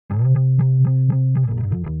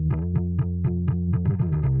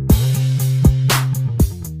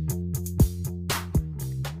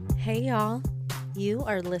y'all. You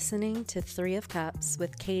are listening to Three of Cups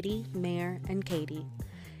with Katie, Mare, and Katie.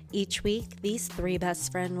 Each week, these three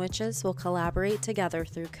best friend witches will collaborate together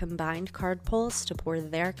through combined card pulls to pour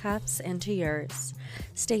their cups into yours.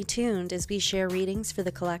 Stay tuned as we share readings for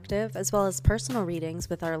the collective as well as personal readings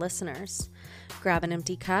with our listeners. Grab an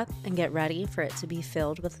empty cup and get ready for it to be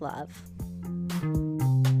filled with love.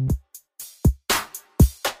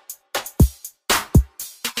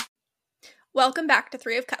 Welcome back to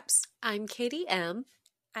Three of Cups. I'm Katie M.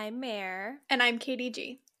 I'm Mare. And I'm Katie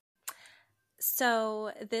G.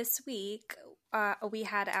 So this week, we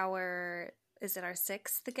had our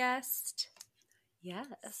sixth guest? Yes.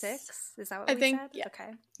 Six? Is that what we said? Yeah. Okay.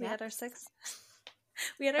 We had our sixth.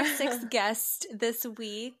 We had our sixth guest this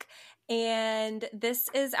week, and this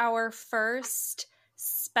is our first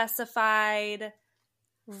specified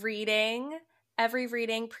reading. Every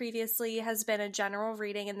reading previously has been a general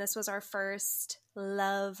reading, and this was our first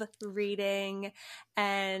love reading,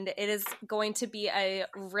 and it is going to be a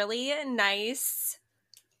really nice,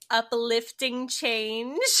 uplifting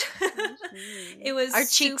change. It was our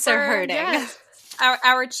cheeks are hurting. Yes,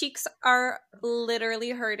 our cheeks are literally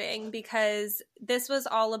hurting because this was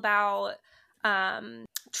all about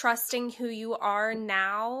trusting who you are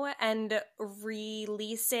now and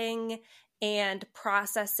releasing and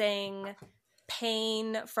processing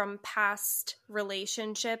pain from past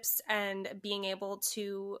relationships and being able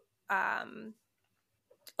to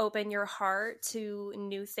open your heart to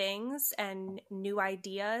new things and new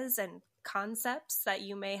ideas and concepts that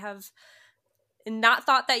you may have not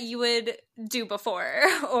thought that you would do before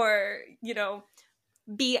or,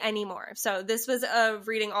 be anymore. So this was a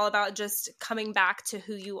reading all about just coming back to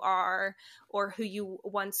who you are or who you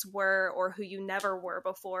once were or who you never were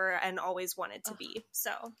before and always wanted to be.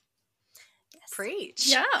 So yes. Preach.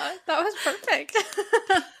 Yeah, that was perfect.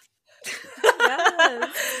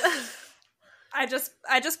 Yes. I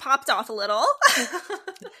just popped off a little.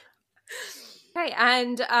 Okay,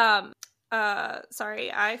 and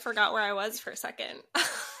sorry, I forgot where I was for a second.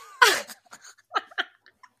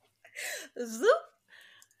 Zoop.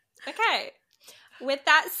 Okay. With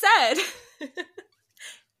that said,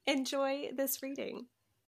 enjoy this reading.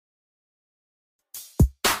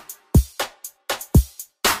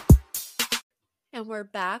 And we're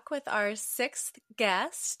back with our sixth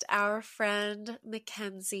guest, our friend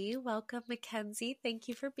Mackenzie. Welcome, Mackenzie. Thank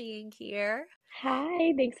you for being here.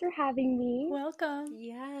 Hi, thanks for having me. Welcome.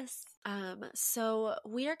 Yes. So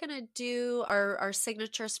we are going to do our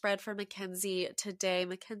signature spread for Mackenzie today.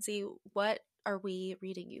 Mackenzie, what are we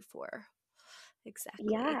reading you for exactly?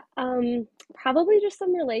 Yeah, probably just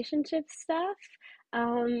some relationship stuff.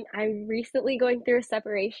 I'm recently going through a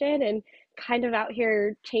separation and kind of out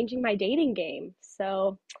here changing my dating game.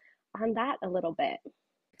 So on that a little bit.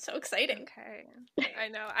 So exciting. Okay. I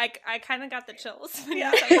know. I kind of got the chills.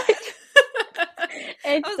 Yeah.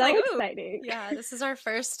 It's was so like, ooh. exciting. Yeah, this is our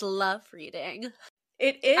first love reading.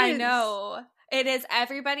 It is. I know. It is.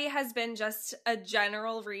 Everybody has been just a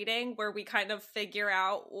general reading where we kind of figure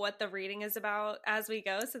out what the reading is about as we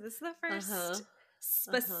go. So this is the first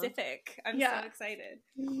specific. I'm so excited.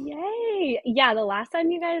 Yay. Yeah, the last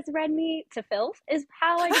time you guys read me to filth is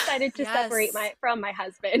how I decided to separate from my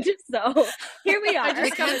husband. So here we are.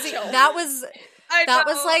 Mackenzie, that was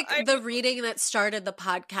like the reading that started the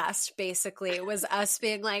podcast, basically. It was us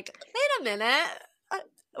being like, wait a minute.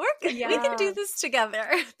 We can do this together.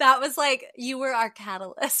 That was like, you were our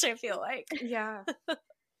catalyst, I feel like. Yeah.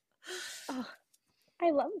 Oh,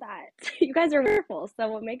 I love that. You guys are wonderful,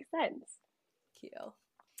 so it makes sense. Thank you.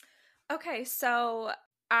 Okay, so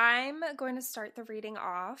I'm going to start the reading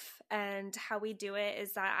off, and how we do it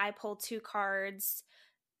is that I pull two cards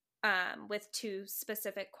with two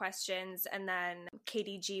specific questions, and then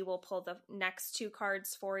Katie G will pull the next two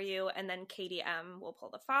cards for you, and then Katie M will pull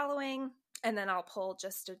the following, and then I'll pull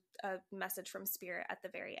just a message from Spirit at the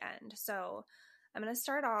very end. So I'm going to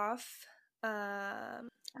start off. I'm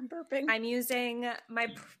burping. I'm using my...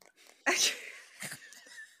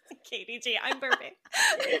 Katie G, I'm burping.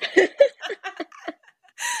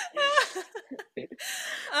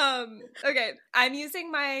 Okay, I'm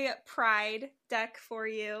using my Pride deck for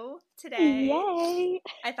you today. Yay!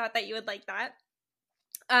 I thought that you would like that.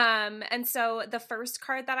 And so the first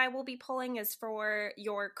card that I will be pulling is for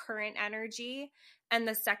your current energy, and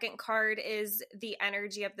the second card is the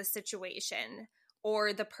energy of the situation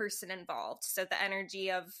or the person involved. So the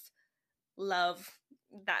energy of love,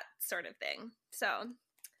 that sort of thing. So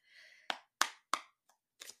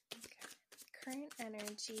current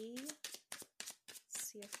energy. Let's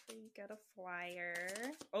see if we get a flyer.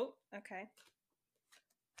 Oh, okay.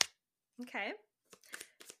 Okay.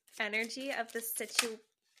 Energy of the situation.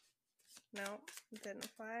 No, didn't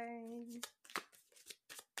apply.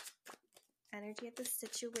 Energy of the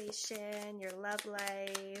situation, your love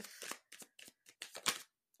life.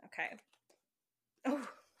 Okay. Oh,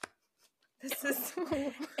 this is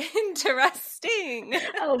interesting.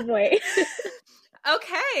 Oh boy.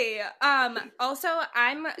 Okay. Also,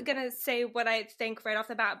 I'm gonna say what I think right off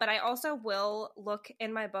the bat, but I also will look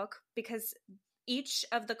in my book because each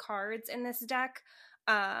of the cards in this deck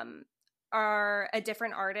are a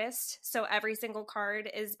different artist. So every single card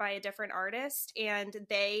is by a different artist, and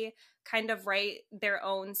they kind of write their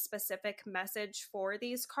own specific message for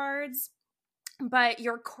these cards. But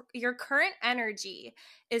your current energy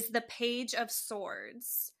is the Page of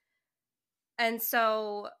Swords. And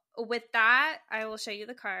so with that, I will show you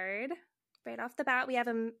the card. Right off the bat, we have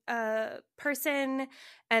a person,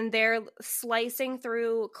 and they're slicing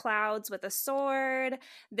through clouds with a sword.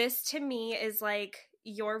 This, to me, is like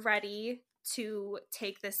you're ready to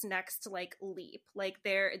take this next, like, leap. Like,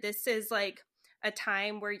 this is, like, a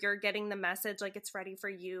time where you're getting the message, like, it's ready for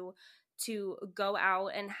you to go out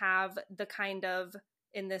and have the kind of,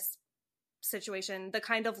 in this situation, the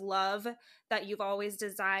kind of love that you've always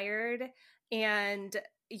desired, and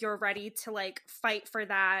you're ready to, like, fight for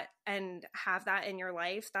that and have that in your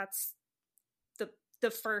life. That's the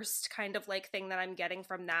first kind of, like, thing that I'm getting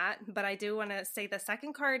from that. But I do want to say the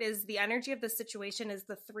second card is the energy of the situation is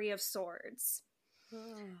the Three of Swords.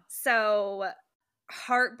 So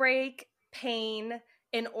heartbreak, pain,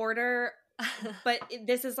 in order, but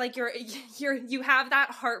this is like you have that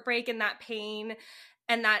heartbreak and that pain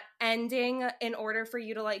and that ending in order for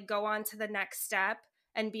you to, like, go on to the next step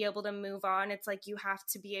and be able to move on. It's like you have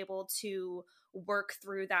to be able to work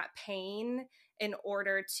through that pain in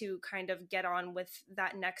order to kind of get on with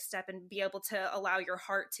that next step and be able to allow your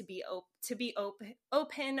heart to be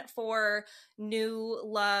open for new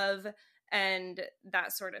love and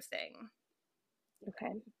that sort of thing.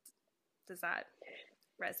 Okay. Does that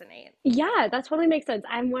resonate? Yeah, that totally makes sense.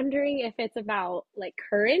 I'm wondering if it's about, like,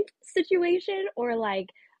 current situation or, like,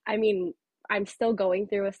 I mean, I'm still going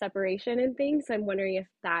through a separation and things, so I'm wondering if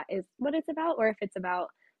that is what it's about or if it's about,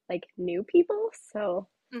 like, new people. So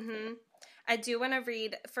I do want to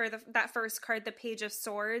read for that first card, the Page of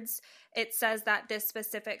Swords. It says that this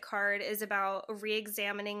specific card is about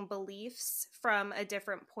re-examining beliefs from a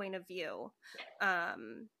different point of view.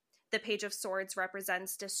 The Page of Swords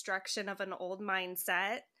represents destruction of an old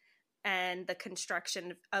mindset and the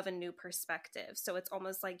construction of a new perspective. So it's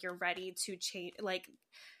almost like you're ready to change, like,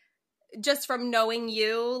 just from knowing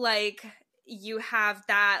you, like, you have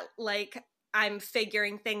that, like, I'm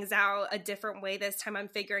figuring things out a different way this time. I'm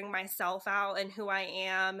figuring myself out and who I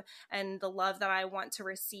am and the love that I want to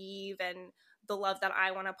receive and the love that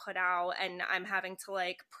I want to put out. And I'm having to,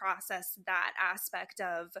 like, process that aspect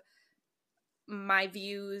of my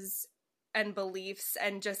views and beliefs,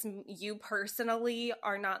 and just you personally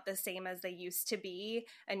are not the same as they used to be,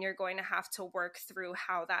 and you're going to have to work through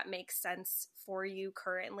how that makes sense for you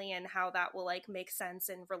currently and how that will, like, make sense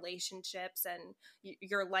in relationships and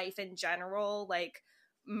your life in general, like,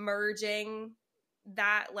 merging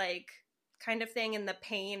that, like, kind of thing. And the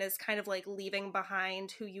pain is kind of like leaving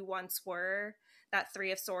behind who you once were, that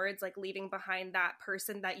Three of Swords, like leaving behind that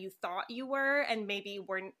person that you thought you were and maybe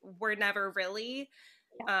were never really.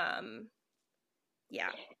 Yeah.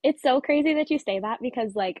 It's so crazy that you say that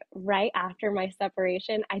because, like, right after my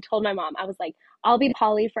separation, I told my mom, I was like, I'll be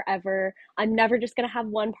poly forever. I'm never just going to have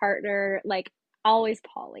one partner, like, always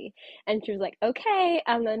poly. And she was like, okay.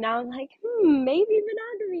 And then now I'm like, maybe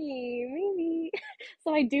monogamy, maybe.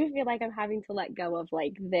 So I do feel like I'm having to let go of,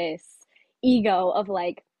 like, this ego of,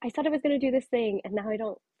 like, I said I was going to do this thing, and now I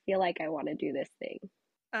don't feel like I want to do this thing.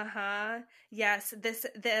 Yes.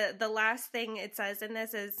 The last thing it says in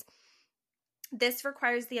this is, this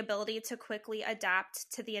requires the ability to quickly adapt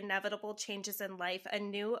to the inevitable changes in life. A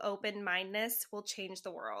new open-mindedness will change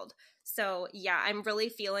the world. So yeah, I'm really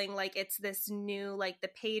feeling like it's this new, like, the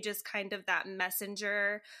Page is kind of that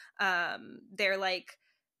messenger.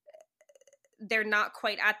 They're not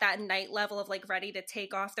quite at that night level of, like, ready to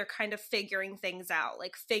take off. They're kind of figuring things out,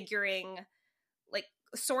 like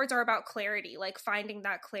swords are about clarity, like finding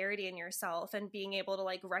that clarity in yourself and being able to,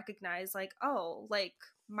 like, recognize, like, oh, like,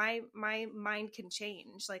 my mind can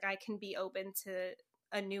change. Like, I can be open to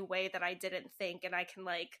a new way that I didn't think, and I can,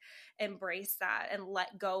 like, embrace that and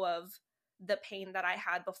let go of the pain that I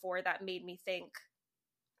had before that made me think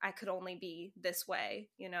I could only be this way,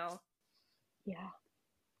 you know? Yeah.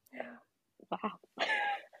 Wow.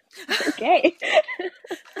 Okay.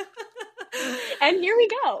 And here we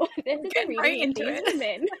go. This is a reading right with into these it.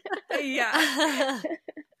 women. Yeah.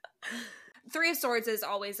 Three of Swords is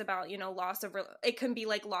always about, it can be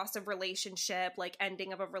like loss of relationship, like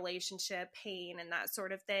ending of a relationship, pain, and that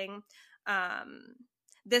sort of thing.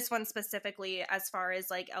 This one specifically, as far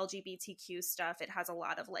as like LGBTQ stuff, it has a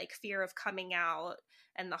lot of like fear of coming out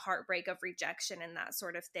and the heartbreak of rejection and that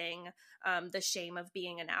sort of thing, the shame of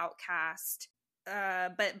being an outcast.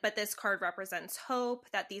 But this card represents hope,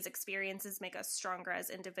 that these experiences make us stronger as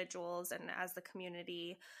individuals and as the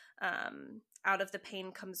community. Out of the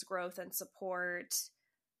pain comes growth and support.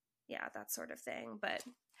 Yeah, that sort of thing. But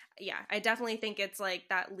yeah, I definitely think it's like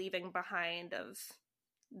that leaving behind of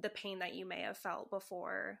the pain that you may have felt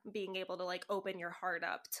before, being able to like open your heart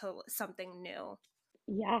up to something new.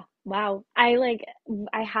 Yeah. Wow. I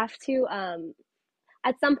have to,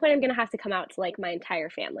 at some point I'm going to have to come out to like my entire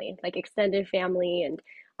family, like extended family. And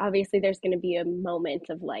obviously there's going to be a moment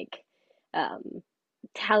of like,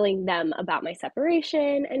 telling them about my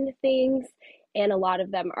separation and things. And a lot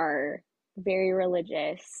of them are very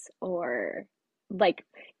religious or like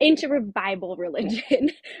into Bible religion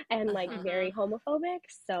and like very homophobic.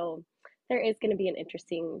 So there is going to be an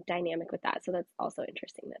interesting dynamic with that. So that's also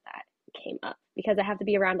interesting that came up because I have to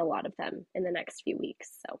be around a lot of them in the next few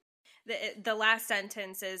weeks. So the last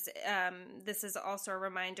sentence is, this is also a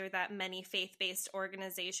reminder that many faith-based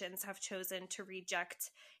organizations have chosen to reject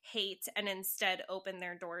hate and instead open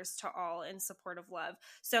their doors to all in support of love.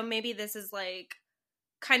 So maybe this is like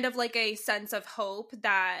kind of like a sense of hope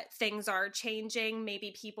that things are changing.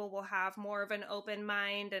 Maybe people will have more of an open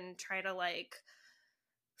mind and try to like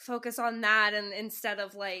focus on that, and instead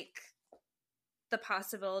of like the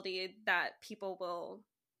possibility that people will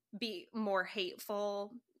be more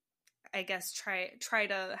hateful, I guess try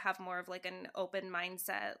to have more of like an open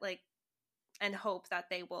mindset, like, and hope that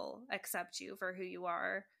they will accept you for who you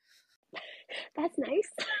are. That's nice.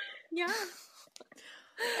 Yeah.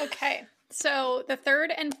 Okay. So the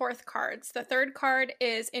third and fourth cards. The third card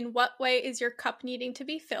is, in what way is your cup needing to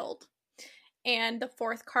be filled? And the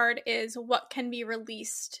fourth card is, what can be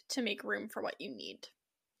released to make room for what you need?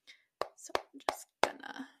 So I'm just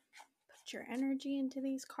gonna put your energy into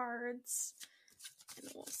these cards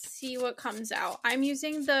and we'll see what comes out. I'm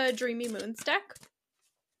using the Dreamy Moons deck.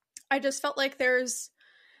 I just felt like there's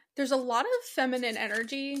a lot of feminine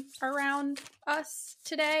energy around us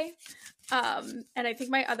today. And I think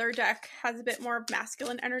my other deck has a bit more of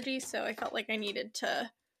masculine energy, so I felt like I needed to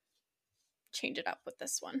change it up with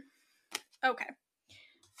this one. Okay.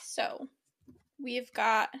 So we've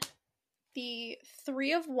got the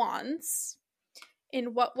Three of Wands.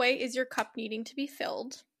 In what way is your cup needing to be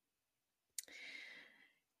filled?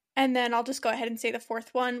 And then I'll just go ahead and say the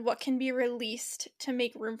fourth one. What can be released to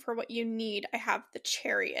make room for what you need? I have the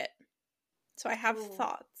Chariot. So I have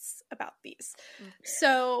thoughts about these.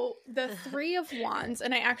 So the Three of Wands,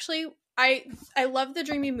 and I love the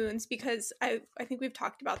Dreamy Moons because I think we've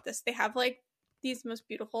talked about this. They have like these most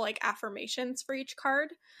beautiful like affirmations for each card.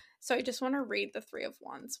 So I just want to read the Three of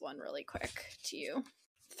Wands one really quick to you.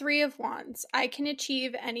 Three of Wands. I can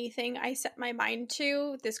achieve anything I set my mind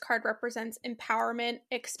to. This card represents empowerment,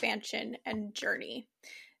 expansion, and journey.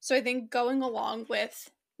 So I think going along with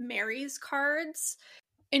Mary's cards,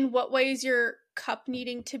 in what ways your cup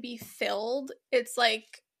needing to be filled, it's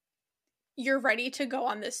like you're ready to go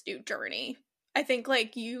on this new journey. I think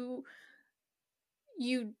like you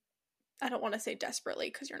I don't want to say desperately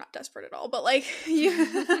because you're not desperate at all, but like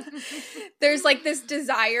there's like this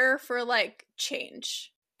desire for like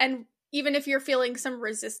change. And even if you're feeling some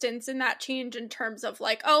resistance in that change in terms of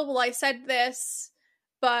like, oh, well, I said this,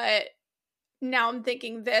 but now I'm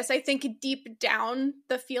thinking this, I think deep down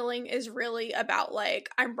the feeling is really about like,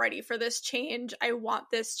 I'm ready for this change. I want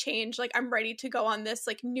this change. Like I'm ready to go on this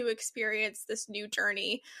like new experience, this new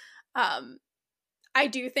journey. I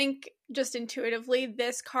do think just intuitively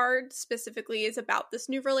this card specifically is about this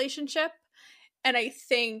new relationship. And I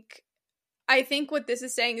think what this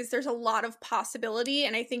is saying is there's a lot of possibility,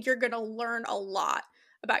 and I think you're going to learn a lot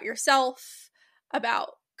about yourself,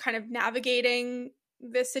 about kind of navigating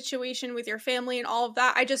this situation with your family and all of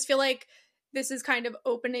that. I just feel like this is kind of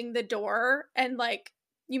opening the door, and like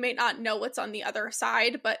you may not know what's on the other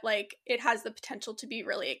side, but like it has the potential to be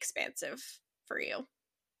really expansive for you,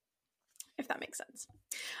 if that makes sense.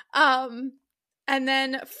 And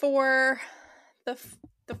then for the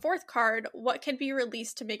fourth card, what can be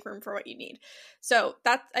released to make room for what you need? So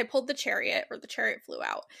I pulled the Chariot, or the Chariot flew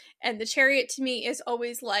out. And the Chariot to me is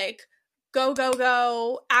always like, go, go,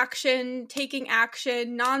 go, action, taking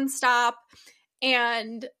action, nonstop.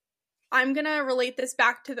 And I'm going to relate this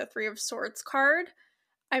back to the Three of Swords card.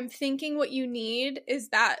 I'm thinking what you need is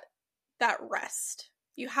that rest.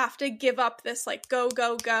 You have to give up this like, go,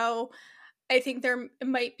 go, go. I think there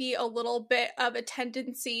might be a little bit of a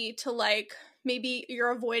tendency to like, maybe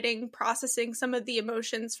you're avoiding processing some of the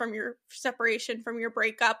emotions from your separation, from your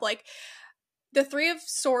breakup. Like the Three of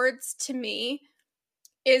Swords to me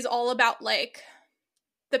is all about like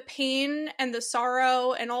the pain and the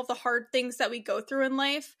sorrow and all the hard things that we go through in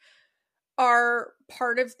life are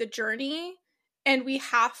part of the journey, and we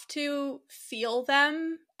have to feel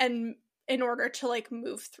them and in order to like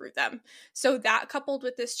move through them. So that coupled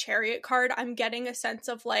with this Chariot card, I'm getting a sense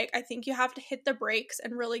of like, I think you have to hit the brakes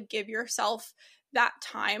and really give yourself that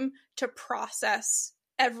time to process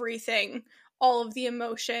everything, all of the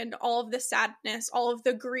emotion, all of the sadness, all of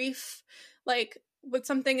the grief. Like with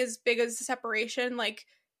something as big as separation, like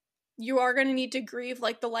you are going to need to grieve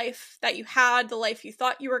like the life that you had, the life you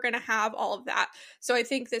thought you were going to have, all of that. So I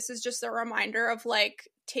think this is just a reminder of like,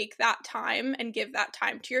 take that time and give that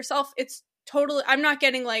time to yourself. It's totally, I'm not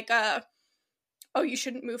getting like oh, you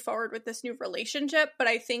shouldn't move forward with this new relationship, but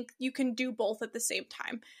I think you can do both at the same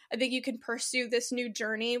time. I think you can pursue this new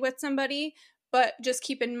journey with somebody, but just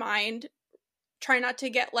keep in mind, try not to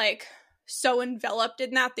get like so enveloped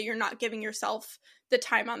in that you're not giving yourself the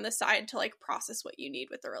time on the side to like process what you need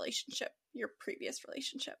with the relationship, your previous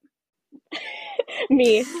relationship.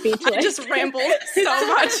 Me, speechless. I just rambled so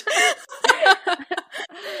much.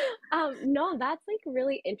 No, that's like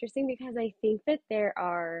really interesting because I think that there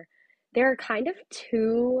are kind of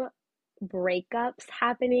two breakups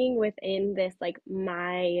happening within this like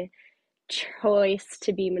my choice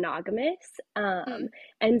to be monogamous.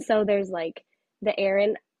 And so there's like the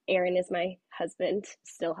Aaron is my husband,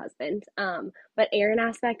 still husband. But Aaron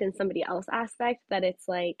aspect and somebody else aspect that it's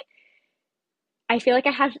like I feel like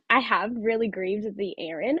I have really grieved the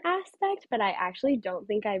Aaron aspect, but I actually don't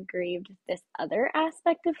think I've grieved this other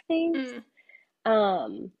aspect of things.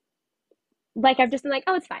 Like I've just been like,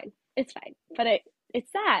 oh, it's fine, but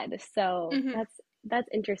it's sad. So that's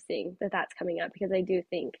interesting that that's coming up because I do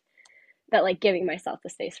think that like giving myself the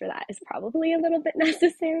space for that is probably a little bit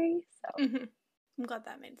necessary. So I'm glad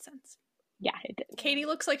that made sense. Yeah, it did. Katie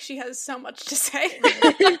looks like she has so much to say.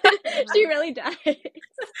 She really does.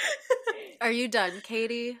 Are you done,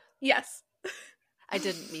 Katie? Yes. I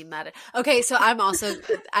didn't mean that. Okay, so I'm also,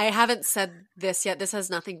 I haven't said this yet. This has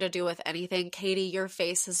nothing to do with anything. Katie, your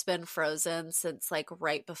face has been frozen since like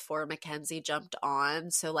right before Mackenzie jumped on.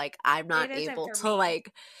 So like I'm not able to like,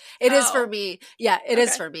 it is for me. Yeah, it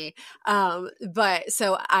is for me. But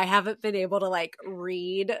so I haven't been able to like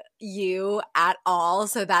read you at all.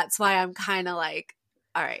 So that's why I'm kind of like,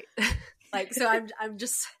 all right. Like, so I'm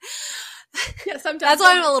just... Yeah, sometimes that's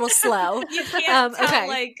why I'm a little slow. You can't tell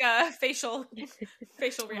like facial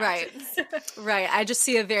reactions. Right. I just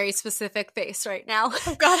see a very specific face right now.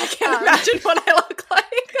 Oh God, I can't imagine what I look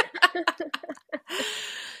like.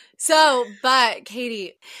 So, but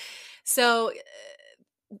Katie, so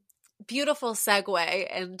beautiful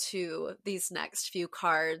segue into these next few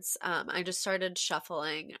cards. I just started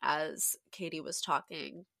shuffling as Katie was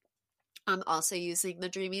talking. I'm also using the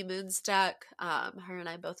Dreamy Moons deck. Her and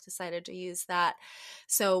I both decided to use that.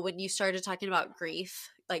 So when you started talking about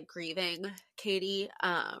grief, like grieving, Katie,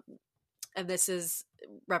 and this is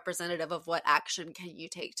representative of what action can you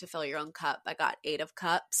take to fill your own cup. I got 8 of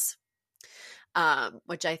Cups,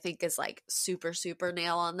 which I think is like super, super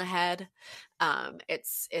nail on the head.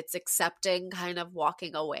 It's accepting, kind of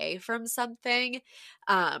walking away from something.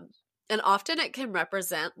 And often it can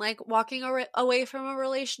represent like walking away from a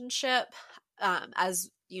relationship. As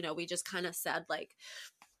you know, we just kind of said, like,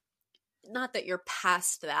 not that you're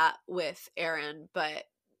past that with Aaron, but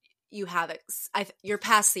you have you're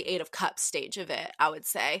past the 8 of Cups stage of it, I would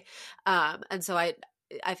say. And so I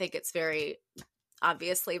think it's very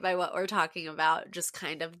obviously by what we're talking about, just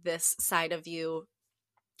kind of this side of you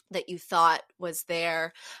that you thought was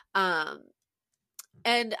there.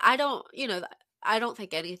 And I don't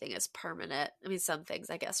think anything is permanent. I mean, some things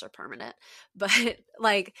I guess are permanent, but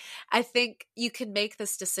like, I think you can make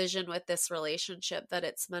this decision with this relationship that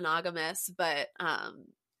it's monogamous, but,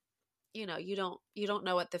 you don't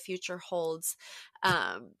know what the future holds.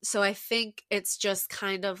 So I think it's just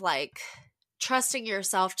kind of like trusting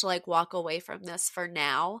yourself to like walk away from this for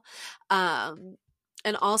now. And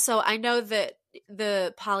also I know that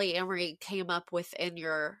the polyamory came up within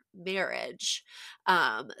your marriage.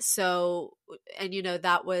 So, and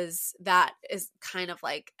that is kind of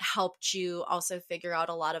like helped you also figure out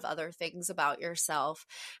a lot of other things about yourself.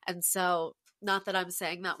 And so, not that I'm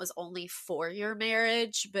saying that was only for your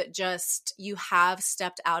marriage, but just you have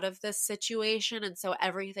stepped out of this situation. And so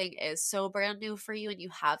everything is so brand new for you and you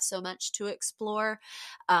have so much to explore.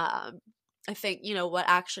 I think, what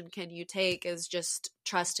action can you take is just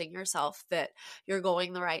trusting yourself that you're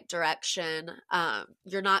going the right direction.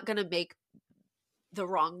 You're not going to make the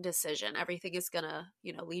wrong decision. Everything is gonna,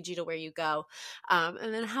 lead you to where you go.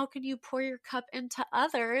 And then how can you pour your cup into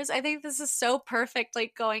others? I think this is so perfect,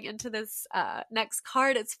 like going into this next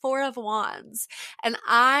card. It's Four of Wands. And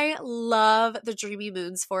I love the Dreamy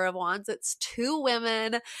Moon's Four of Wands. It's two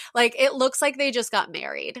women. Like, it looks like they just got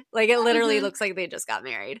married. Like, it literally looks like they just got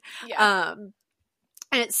married. Yeah.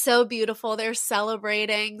 And it's so beautiful. They're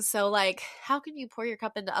celebrating. So, like, how can you pour your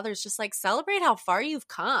cup into others? Just like celebrate how far you've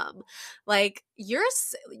come. Like, you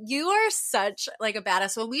are such like a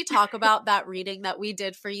badass. When we talk about that reading that we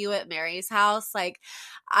did for you at Mary's house, like,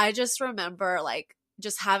 I just remember like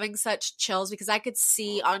just having such chills because I could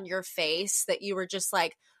see on your face that you were just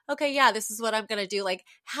like, okay, yeah, this is what I'm going to do. Like,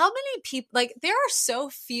 how many people, like, there are so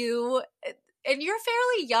few, and you're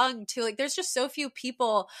fairly young too. Like, there's just so few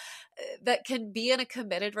people that can be in a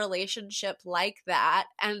committed relationship like that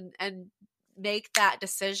and make that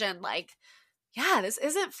decision. Like, yeah, this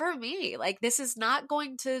isn't for me. Like, this is not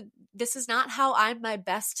how I'm my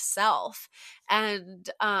best self. And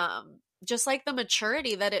just like the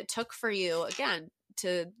maturity that it took for you, again,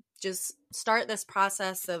 to just start this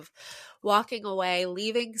process of walking away,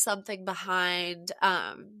 leaving something behind.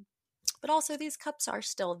 But also these cups are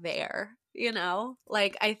still there,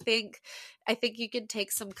 like, I think you can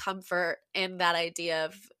take some comfort in that idea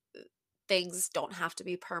of things don't have to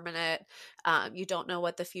be permanent. You don't know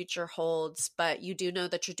what the future holds, but you do know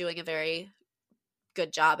that you're doing a very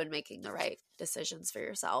good job in making the right decisions for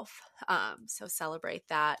yourself. So celebrate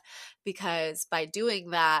that, because by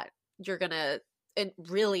doing that, you're going to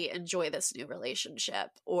really enjoy this new relationship,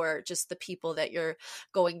 or just the people that you're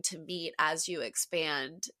going to meet as you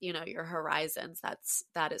expand, your horizons.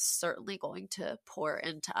 That is certainly going to pour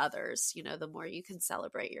into others, the more you can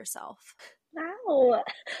celebrate yourself. Wow.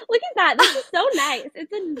 Look at that. This is so nice.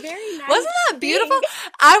 It's a very nice. Wasn't that beautiful?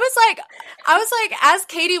 I was like, as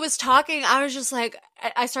Katie was talking, I was just like,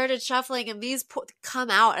 I started shuffling and these come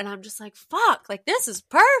out and I'm just like, fuck, like, this is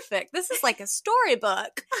perfect. This is like a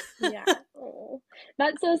storybook. Yeah. Oh.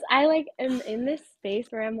 That's so, I like am in this space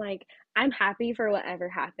where I'm like, I'm happy for whatever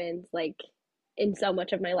happens, like, in so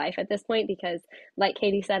much of my life at this point, because like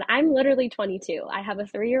Katie said, I'm literally 22. I have a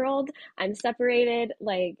 3-year-old. I'm separated.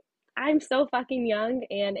 Like, I'm so fucking young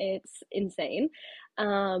and it's insane.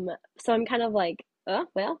 So I'm kind of like, oh,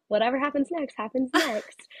 well, whatever happens next, happens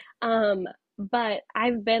next. But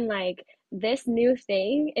I've been like, this new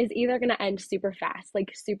thing is either going to end super fast,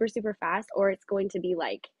 like super, super fast, or it's going to be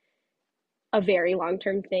like a very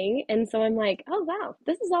long-term thing. And so I'm like, oh, wow,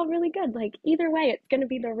 this is all really good. Like, either way, it's going to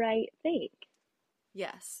be the right thing.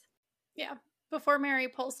 Yes. Yeah. Before Mary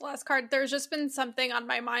pulls the last card, there's just been something on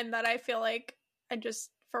my mind that I feel like I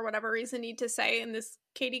just, for whatever reason, need to say. And this,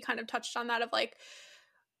 Katie kind of touched on that, of like,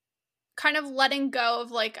 kind of letting go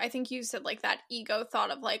of, like, I think you said like that ego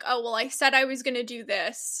thought of like, oh, well, I said I was going to do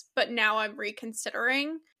this, but now I'm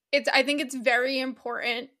reconsidering. I think it's very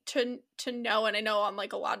important to know, and I know on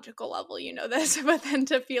like a logical level, this, but then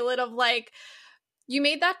to feel it of like, you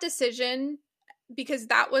made that decision because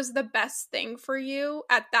that was the best thing for you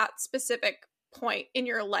at that specific point in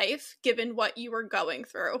your life, given what you were going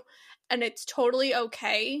through. And it's totally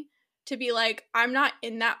okay to be like, I'm not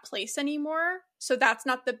in that place anymore, so that's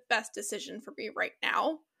not the best decision for me right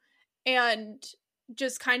now. And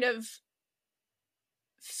just kind of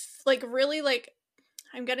like, really, like,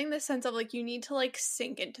 I'm getting this sense of like, you need to like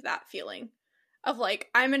sink into that feeling of like,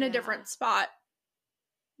 I'm in a different spot.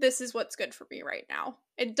 This is what's good for me right now.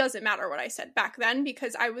 It doesn't matter what I said back then,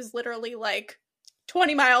 because I was literally like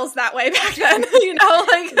 20 miles that way back then,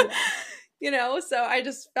 so I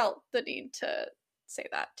just felt the need to say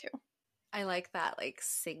that too. I like that, like,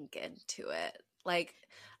 sink into it. Like,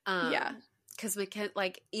 yeah. Because we can,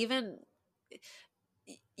 like, even,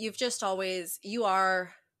 you've just always, you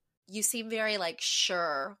seem very, like,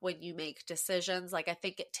 sure when you make decisions. Like, I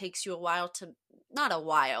think it takes you a while to, not a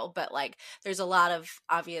while, but, like, there's a lot of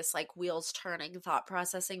obvious, like, wheels turning, thought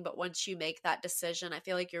processing. But once you make that decision, I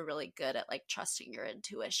feel like you're really good at, like, trusting your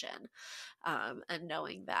intuition and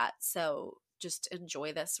knowing that. So just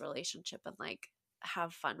enjoy this relationship and, like,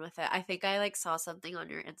 have fun with it. I think I like saw something on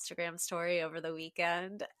your Instagram story over the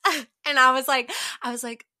weekend and I was like,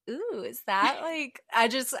 ooh, is that like, I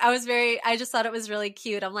just thought it was really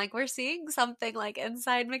cute. I'm like, we're seeing something like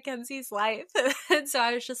inside Mackenzie's life. And so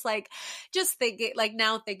I was just like, just thinking, like,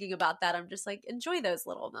 now thinking about that, I'm just like, enjoy those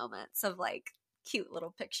little moments of like cute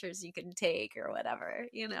little pictures you can take or whatever,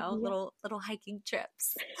 little hiking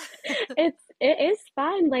trips. It is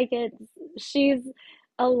fun. Like, she's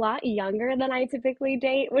a lot younger than I typically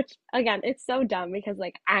date, which again, it's so dumb because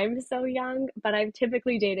like I'm so young, but I've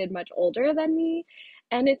typically dated much older than me.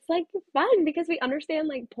 And it's like fun because we understand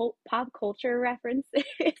like pop culture references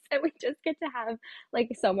and we just get to have like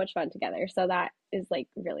so much fun together. So that is like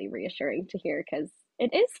really reassuring to hear because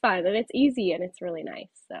it is fun and it's easy and it's really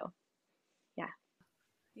nice. So yeah.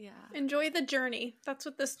 Yeah. Enjoy the journey. That's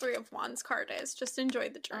what this Three of Wands card is. Just enjoy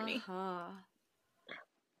the journey. Wow.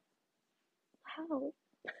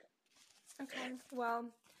 Okay. Well,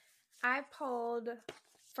 I pulled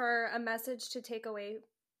for a message to take away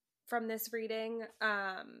from this reading.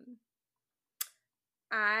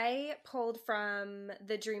 I pulled from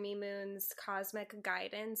the Dreamy Moon's Cosmic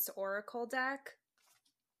Guidance Oracle deck.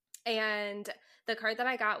 And the card that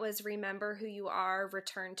I got was Remember Who You Are,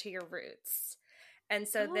 Return to Your Roots. And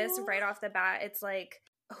so this right off the bat, it's like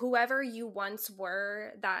whoever you once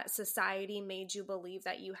were that society made you believe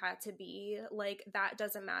that you had to be, like that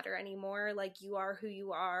doesn't matter anymore. Like you are who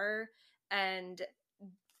you are, and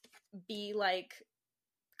be like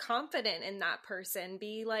confident in that person,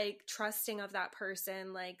 be like trusting of that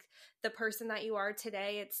person. Like the person that you are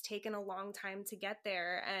today, it's taken a long time to get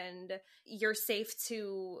there, and you're safe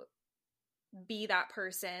to be that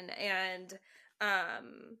person. And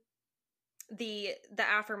the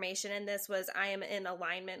affirmation in this was, I am in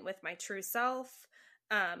alignment with my true self.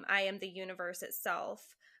 I am the universe itself.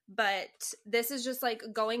 But this is just like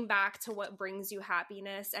going back to what brings you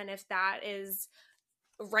happiness. And if that is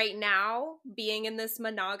right now, being in this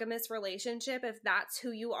monogamous relationship, if that's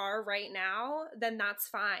who you are right now, then that's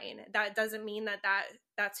fine. That doesn't mean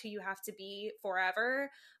that's who you have to be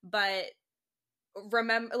forever. But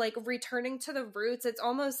remember, like returning to the roots, it's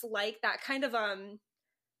almost like that kind of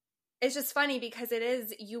it's just funny because it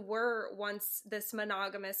is, you were once this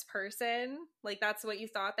monogamous person, like that's what you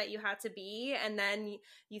thought that you had to be, and then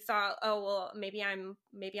you thought, oh well, maybe I'm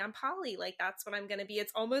poly, like that's what I'm gonna be.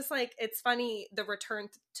 It's almost like, it's funny, the return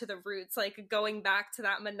to the roots, like going back to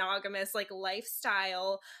that monogamous like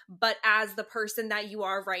lifestyle, but as the person that you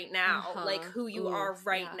are right now, like who you are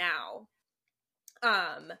right now,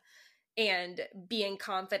 and being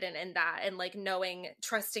confident in that, and like knowing,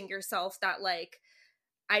 trusting yourself that like,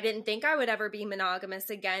 I didn't think I would ever be monogamous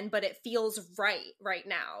again, but it feels right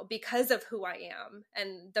now because of who I am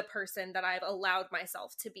and the person that I've allowed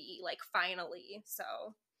myself to be, like finally. So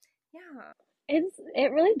yeah.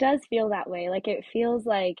 It really does feel that way. Like it feels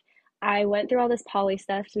like I went through all this poly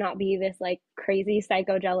stuff to not be this like crazy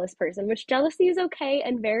psycho jealous person, which jealousy is okay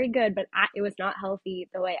and very good, but it was not healthy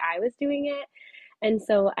the way I was doing it. And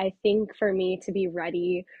so I think for me to be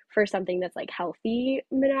ready for something that's like healthy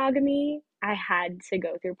monogamy, I had to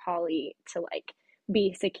go through poly to like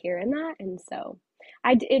be secure in that. And so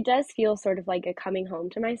it does feel sort of like a coming home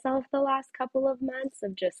to myself the last couple of months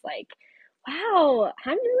of just like, wow,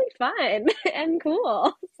 I'm really fun and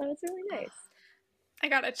cool. So it's really nice. I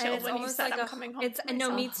got a chill when you said like I'm coming home.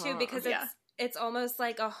 No, me too, because it's almost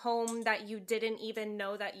like a home that you didn't even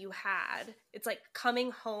know that you had. It's like coming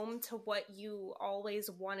home to what you always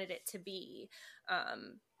wanted it to be.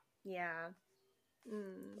 Yeah.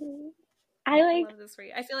 I love this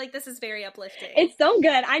read. I feel like this is very uplifting. It's so good.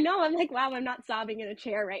 I know. I'm like, wow, I'm not sobbing in a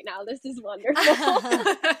chair right now. This is wonderful.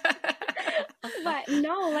 But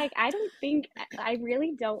no, like I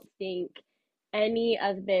really don't think any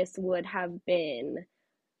of this would have been,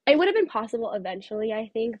 it would have been possible eventually, I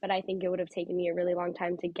think, but I think it would have taken me a really long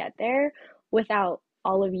time to get there without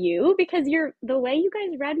all of you, because the way you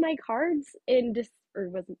guys read my cards in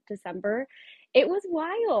December, it was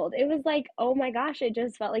wild. It was like, oh my gosh, it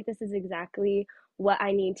just felt like this is exactly what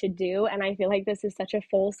I need to do. And I feel like this is such a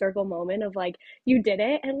full circle moment of like, you did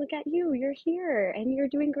it and look at you, you're here and you're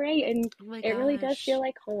doing great. And it really does feel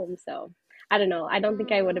like home. So I don't know. I don't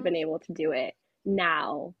think I would have been able to do it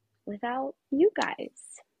now without you guys.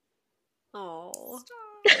 Oh.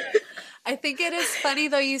 I think it is funny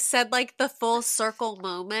though, you said like the full circle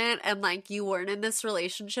moment and like you weren't in this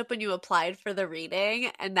relationship when you applied for the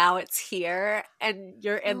reading and now it's here and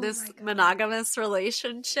you're in this monogamous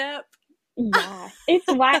relationship. Yeah, it's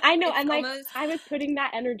why I know. I'm like, I was putting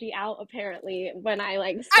that energy out apparently when I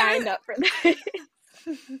like signed up for this. I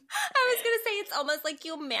was gonna say it's almost like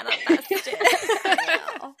you manifested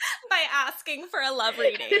by asking for a love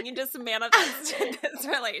reading. You just manifested this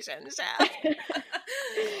relationship.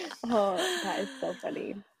 Oh, that is so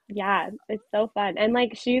funny. Yeah, it's so fun. And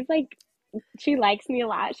like she likes me a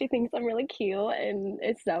lot. She thinks I'm really cute and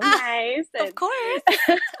it's so nice. And, of course.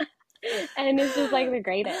 And it's just like the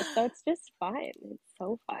greatest. So it's just fun. It's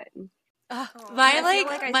so fun.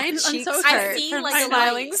 My cheeks hurt from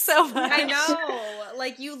smiling so much. I know.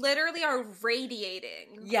 Like, you literally are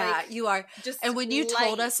radiating. Yeah, like, you are. Just And when you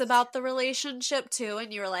told us light. about the relationship too,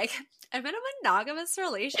 and you were like, I'm in a monogamous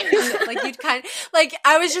relationship. Like, you'd kind of, like,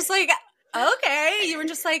 I was just like, okay. You were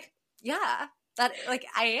just like, yeah, that, like,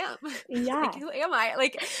 I am. Yeah. Like, who am I?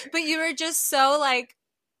 Like, but you were just so like,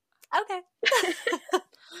 okay.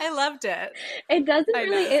 I loved it. It doesn't I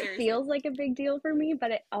know, really, it seriously. feels like a big deal for me,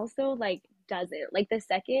 but it also like doesn't. Like the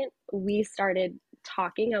second we started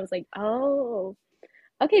talking, I was like, oh,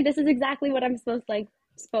 okay, this is exactly what I'm supposed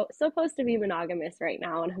to be monogamous right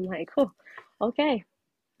now. And I'm like, oh, okay,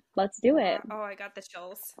 let's do it. Oh, I got the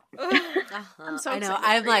chills. I'm so I know.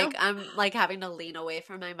 excited for I'm like having to lean away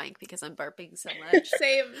from my mic because I'm burping so much.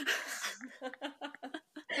 Same.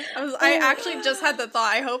 I actually just had the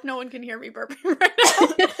thought. I hope no one can hear me burping right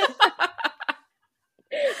now.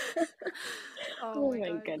 Oh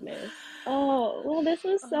my goodness. Oh, well, this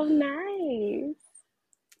was so nice.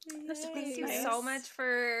 Thank you nice. so much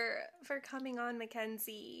for coming on,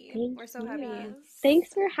 Mackenzie. Thank We're so you. happy. Thanks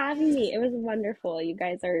for having me. It was wonderful. You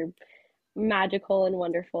guys are magical and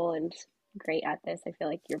wonderful and great at this. I feel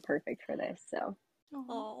like you're perfect for this. So,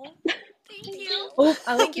 Oh, Thank you. oh,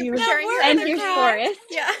 Thank you for sharing your and inner here's cat. Forrest.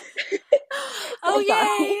 Yeah. oh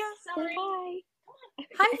sorry. yay! Say hi.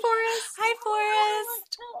 Hi, Forrest. Hi,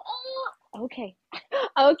 Forrest. Okay.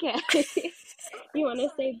 Okay. You want to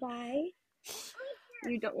say bye?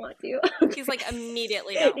 You don't want to. He's like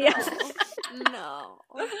immediately down. Yeah. No.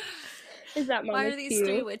 Is that Why Mama's are these cue?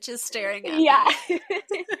 three witches staring at Yeah. me?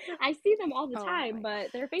 I see them all the Oh time, my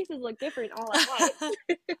but their faces look different all at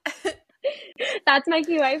once. That's my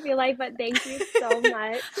cue, I feel like, but thank you so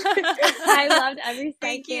much. I loved every second.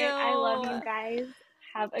 Thank you. I love you guys.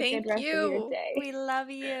 Have a Thank good rest of your you. day. We love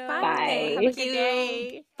you. Bye. Have a good Thank day.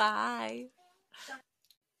 day. Bye.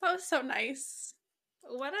 That was so nice.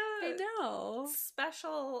 What I a know.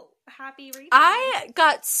 special happy reading. I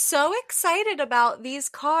got so excited about these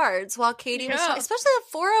cards while Katie was Yeah. talking, especially the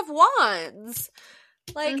Four of Wands.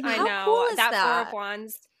 Like, Mhm. I how know cool is that that? Four of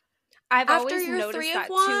Wands. I've After always your noticed Three that of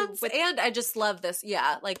Wands, too and I just love this.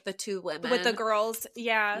 Yeah, like the two women with the girls.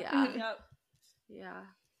 Yeah. Yeah. Yep. Yeah,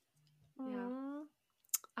 Aw. oh,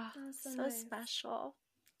 That's so so nice. special,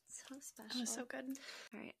 so special. That was so good.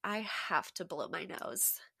 All right, I have to blow my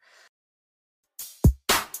nose.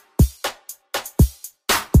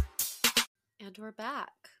 And we're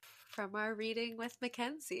back from our reading with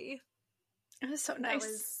Mackenzie. It was so That nice.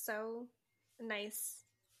 was so nice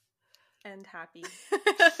and happy.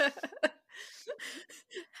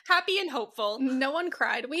 Happy and hopeful. No one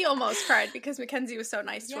cried. We almost cried because Mackenzie was so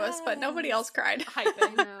nice to us, but nobody Yes. else cried.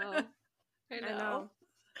 Hyping. know. I know.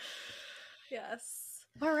 Yes.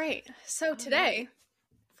 All right. So today,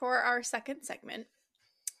 for our second segment,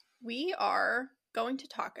 we are going to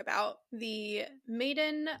talk about the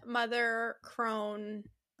maiden, mother, crone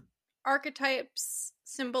archetypes,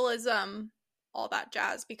 symbolism, all that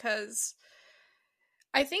jazz, because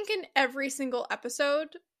I think in every single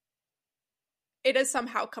episode, it has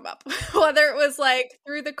somehow come up. Whether it was like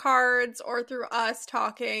through the cards or through us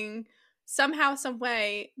talking, somehow, some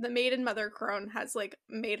way, the maiden mother crone has like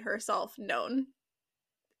made herself known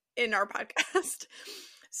in our podcast.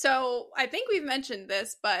 So I think we've mentioned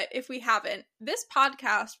this, but if we haven't, this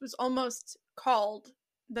podcast was almost called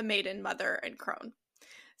The Maiden, Mother, and Crone.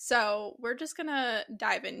 So we're just gonna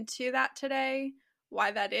dive into that today,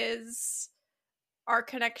 why that is, our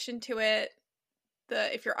connection to it.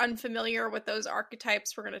 If you're unfamiliar with those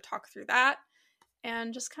archetypes, we're gonna talk through that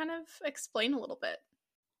and just kind of explain a little bit.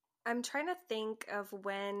 I'm trying to think of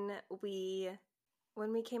when we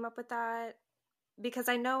came up with that, because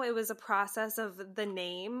I know it was a process of the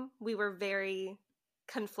name. We were very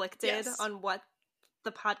conflicted Yes. on what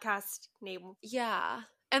the podcast name. Yeah.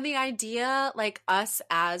 And the idea, like us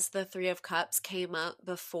as the Three of Cups, came up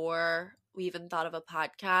before we even thought of a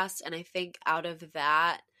podcast. And I think out of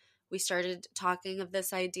that, we started talking of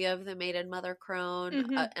this idea of the maiden, mother, crone,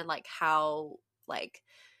 and like how like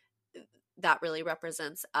that really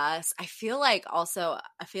represents us. I feel like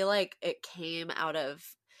it came out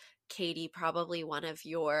of Katie, probably one of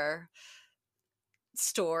your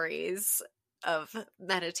stories of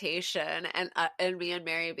meditation, and me and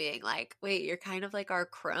Mary being like, wait, you're kind of like our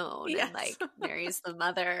crone. Yes. And like Mary's the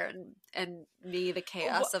mother and me the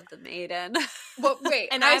chaos of the maiden. Well, wait,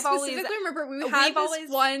 And I I've always- specifically remember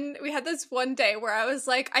we had this one day where I was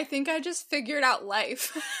like, I think I just figured out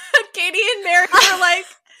life. And Katie and Mary were like,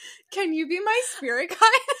 can you be my spirit guide?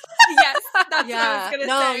 Yes, that's what I was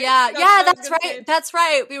gonna say. Yeah, That's what I was that's gonna right. say. That's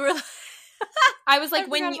right. We were I was like,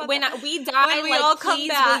 when we die, When we like, all come please,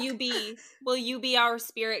 back. will you be our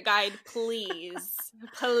spirit guide, please,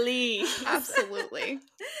 please? Absolutely.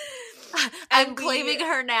 I'm claiming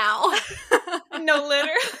her now. No,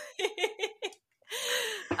 literally.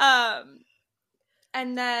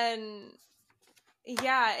 And then,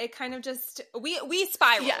 yeah, it kind of just we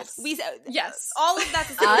spiraled. Yes. Yes. All of that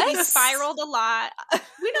to say, we spiraled a lot.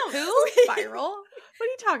 We don't spiral. What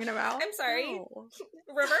are you talking about? I'm sorry. No.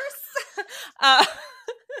 Reverse.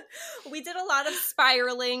 We did a lot of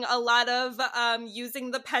spiraling, a lot of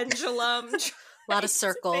using the pendulum. A lot of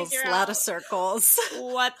circles. A lot of circles.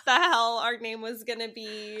 What the hell our name was gonna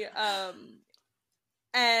be.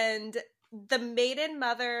 And the maiden,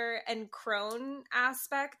 mother, and crone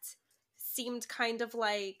aspect seemed kind of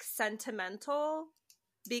like sentimental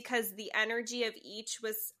because the energy of each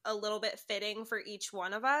was a little bit fitting for each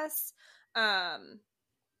one of us. And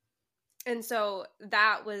so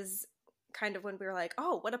that was kind of when we were like,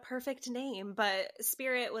 oh, what a perfect name. But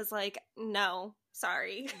Spirit was like, no,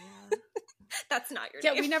 sorry. Yeah. That's not your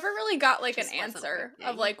Yeah, name. we never really got like an Just wasn't answer working.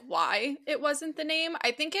 of like why it wasn't the name.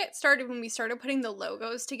 I think it started when we started putting the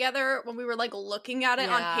logos together, when we were like looking at it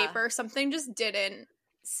Yeah. on paper. Something just didn't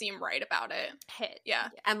seem right about it. Hit. Yeah.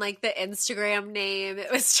 And like the Instagram name,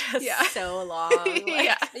 it was just Yeah. so long. Like,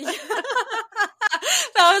 Yeah.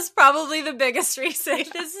 that was probably the biggest reason.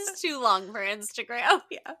 This is too long for Instagram.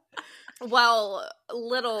 Yeah. Well,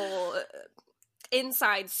 little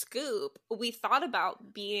inside scoop, we thought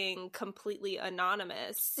about being completely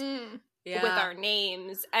anonymous Mm. Yeah. with our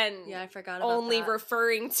names and Yeah, I forgot about only that.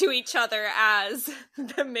 referring to each other as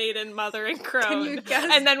the maiden, mother, and crone. Can you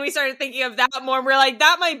guess? And then we started thinking of that more, and we're like,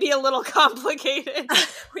 that might be a little complicated.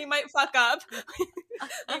 We might fuck up.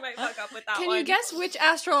 We might fuck up with that Can one. you guess which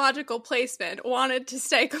astrological placement wanted to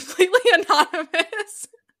stay completely anonymous?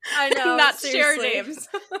 I know. Not share seriously. names.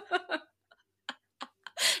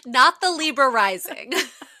 Not the Libra rising.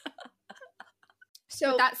 So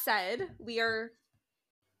With that said, we are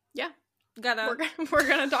gonna we're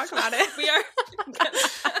gonna talk about it. we are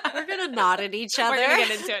We're gonna nod at each other. we're gonna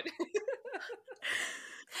get into it.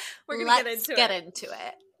 We're gonna Let's get into it.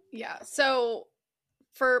 it. Yeah. So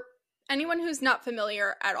for anyone who's not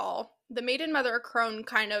familiar at all, the maiden, mother, crone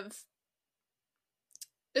kind of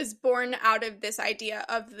is born out of this idea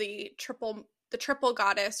of the triple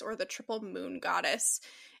goddess or the triple moon goddess.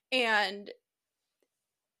 And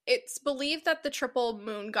it's believed that the triple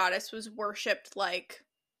moon goddess was worshipped like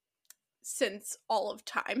since all of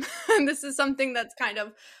time. And this is something that's kind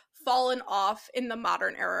of fallen off in the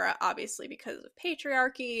modern era, obviously because of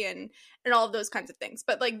patriarchy and all of those kinds of things.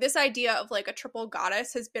 But like this idea of like a triple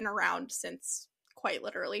goddess has been around since quite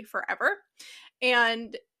literally forever.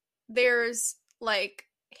 And there's like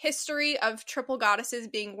history of triple goddesses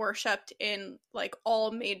being worshipped in like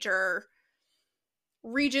all major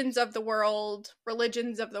regions of the world,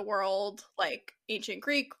 religions of the world, like ancient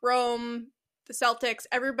Greek, Rome, the Celtics.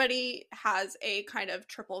 Everybody has a kind of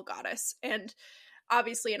triple goddess. And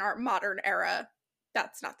obviously in our modern era,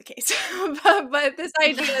 that's not the case. but this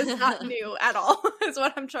idea is not new at all, is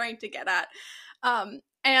what I'm trying to get at.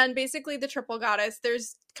 And basically the triple goddess,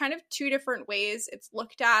 there's kind of two different ways it's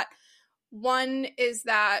looked at. One is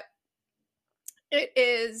that it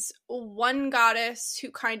is one goddess who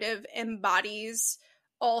kind of embodies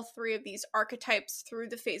all three of these archetypes through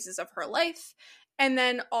the phases of her life. And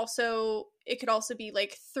then also, it could also be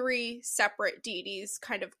like three separate deities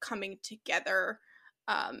kind of coming together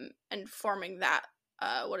and forming that,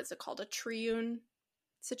 what is it called? A triune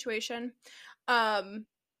situation.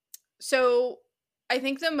 So I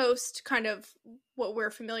think the most kind of what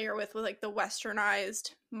we're familiar with like the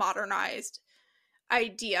westernized, modernized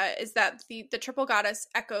idea is that the triple goddess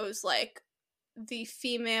echoes like the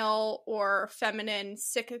female or feminine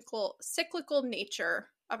cyclical nature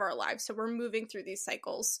of our lives. So we're moving through these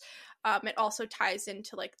cycles. It also ties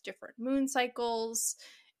into like different moon cycles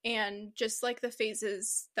and just like the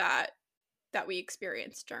phases that we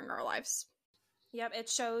experience during our lives. Yep, it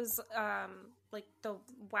shows like the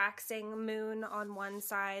waxing moon on one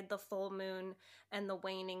side, the full moon, and the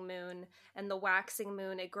waning moon. And the waxing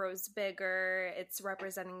moon, it grows bigger. It's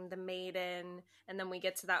representing the maiden. And then we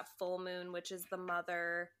get to that full moon, which is the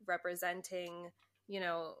mother, representing, you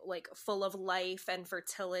know, like full of life and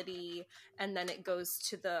fertility. And then it goes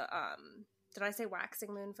to the, did I say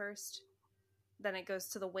waxing moon first? Then it goes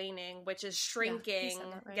to the waning, which is shrinking,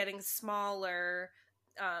 right. getting smaller,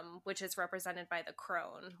 which is represented by the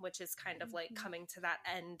crone, which is kind of like coming to that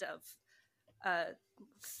end of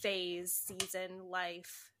phase, season,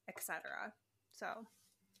 life, etc. So,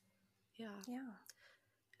 Yeah. yeah.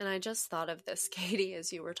 And I just thought of this, Katie,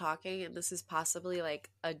 as you were talking, and this is possibly like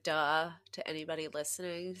a duh to anybody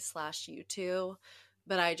listening / you too,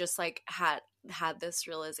 but I just like had this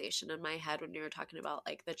realization in my head when you were talking about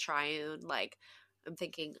like the triune. Like I'm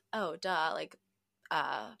thinking, oh duh, like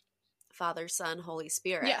Father, Son, Holy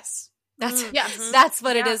Spirit. Yes. That's that's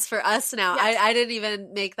what it Yeah. is for us now. Yes. I didn't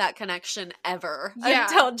even make that connection ever Yeah.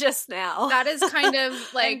 until just now. That is kind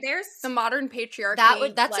of like And there's the modern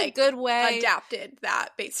patriarchy. That's like, a good way. adapted that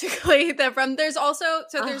basically. There's also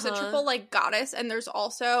there's a triple like goddess, and there's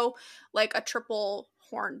also like a triple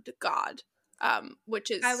horned god,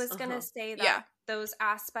 which is I was gonna say that yeah. those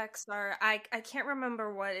aspects are I can't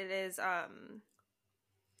remember what it is.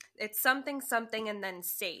 It's something and then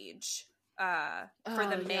sage. For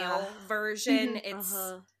the male version, it's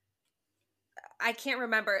I can't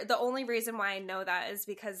remember. The only reason why I know that is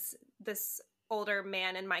because this older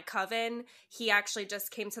man in my coven, he actually just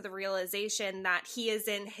came to the realization that he is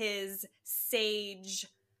in his sage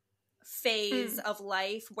phase of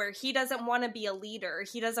life where he doesn't want to be a leader.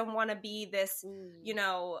 He doesn't want to be this, you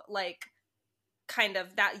know, like kind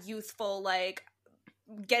of that youthful, like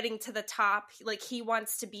getting to the top. Like he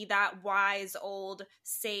wants to be that wise old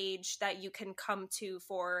sage that you can come to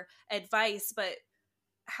for advice, but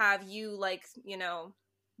have you like, you know,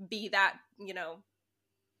 be that, you know,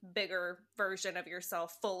 bigger version of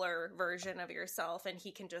yourself, fuller version of yourself, and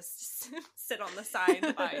he can just sit on the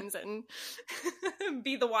sidelines and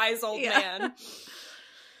be the wise old man.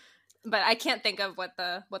 But I can't think of what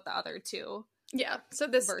the other two. Yeah, so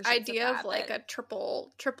this versions idea of like a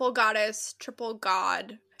triple goddess, triple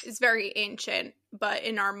god is very ancient, but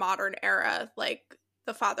in our modern era, like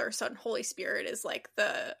the Father, Son, Holy Spirit is like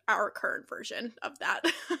our current version of that.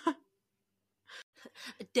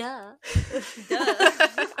 Duh.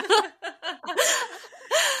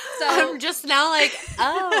 So I'm just now like,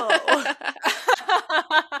 oh.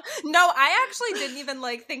 No, I actually didn't even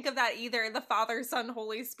like think of that either. The Father, Son,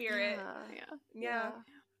 Holy Spirit. Yeah.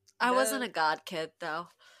 I wasn't a God kid though.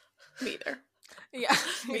 Me either. Yeah.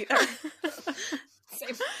 Me either.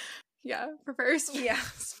 Same. Yeah, for very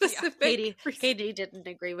specific. Katie didn't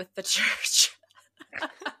agree with the church.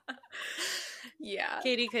 Yeah.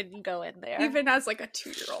 Katie couldn't go in there. Even as like a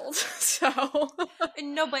 2-year-old. So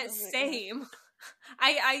No, but same.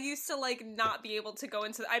 I used to like not be able to go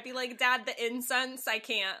into I'd be like, Dad, the incense, I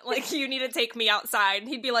can't. Like, you need to take me outside.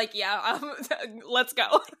 He'd be like, yeah, let's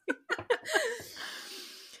go.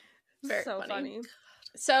 Very so funny.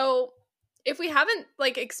 So if we haven't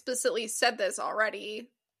like explicitly said this already,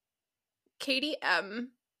 Katie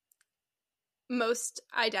M most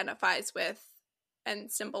identifies with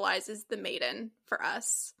and symbolizes the maiden for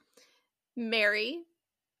us. Mary,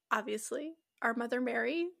 obviously, our Mother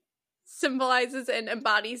Mary, symbolizes and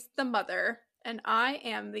embodies the mother, and I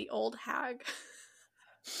am the old hag.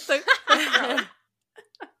 the crone.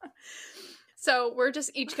 So we're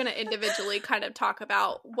just each going to individually kind of talk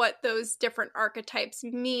about what those different archetypes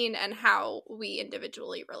mean and how we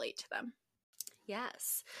individually relate to them.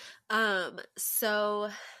 Yes.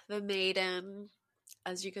 So the maiden,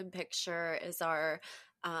 as you can picture, is our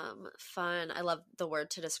fun, I love the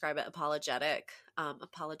word to describe it, apologetic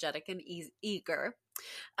and eager.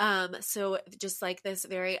 So just like this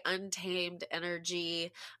very untamed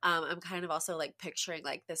energy. I'm kind of also like picturing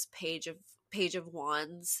like this page of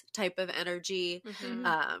wands type of energy.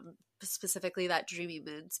 Specifically that Dreamy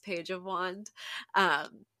Moons page of wand.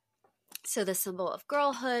 So the symbol of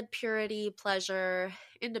girlhood, purity, pleasure,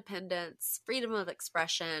 independence, freedom of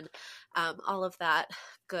expression, all of that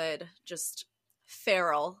good, just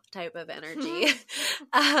feral type of energy.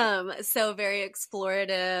 So very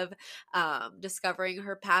explorative, discovering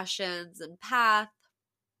her passions and path,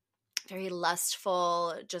 very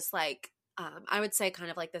lustful, just like, I would say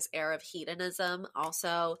kind of like this air of hedonism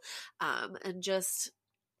also, and just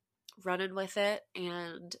running with it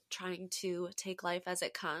and trying to take life as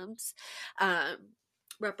it comes.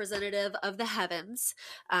 Representative of the heavens.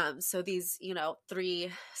 So these,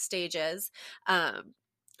 3 stages.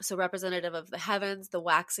 So representative of the heavens, the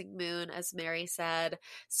waxing moon, as Mary said,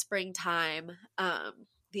 springtime.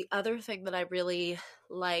 The other thing that I really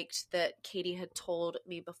liked that Katie had told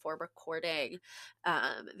me before recording,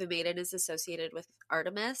 the maiden is associated with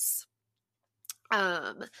Artemis,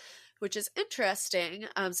 which is interesting.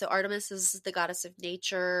 So Artemis is the goddess of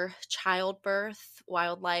nature, childbirth,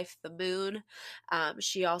 wildlife, the moon.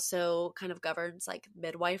 She also kind of governs like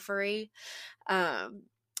midwifery.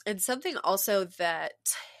 And something also that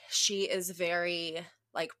she is very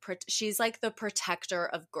like she's like the protector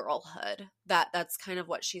of girlhood. That's kind of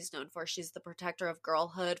what she's known for. She's the protector of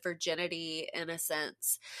girlhood, virginity,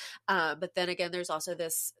 innocence. But then again, there's also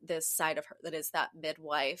this side of her that is that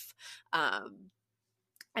midwife.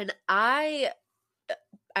 And I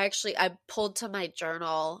pulled to my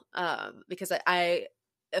journal because I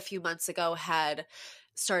a few months ago had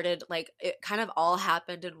started, like, it kind of all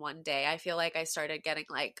happened in one day. I feel like I started getting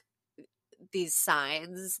like these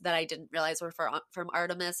signs that I didn't realize were from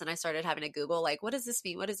Artemis, and I started having to Google, like, what does this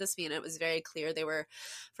mean? What does this mean? And it was very clear they were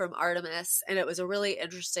from Artemis, and it was a really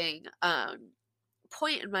interesting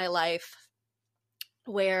point in my life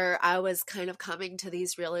where I was kind of coming to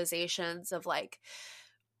these realizations of like,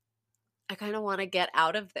 I kind of want to get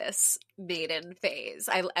out of this maiden phase.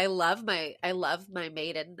 I love my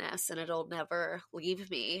maidenness, and it'll never leave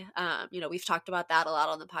me. We've talked about that a lot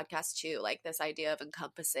on the podcast too, like this idea of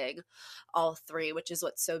encompassing all three, which is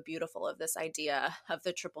what's so beautiful of this idea of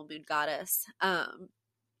the triple moon goddess.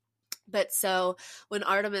 But so when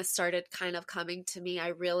Artemis started kind of coming to me, I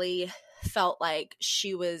really felt like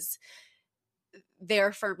she was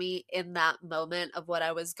there for me in that moment of what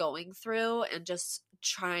I was going through, and just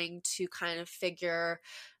trying to kind of figure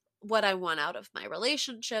what I want out of my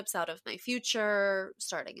relationships, out of my future,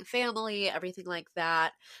 starting a family, everything like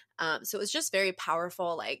that. So it was just very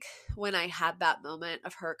powerful. Like when I had that moment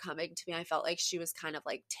of her coming to me, I felt like she was kind of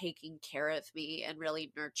like taking care of me and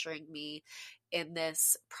really nurturing me in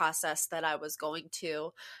this process that I was going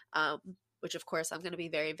to, which of course I'm going to be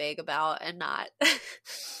very vague about and not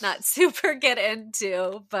super get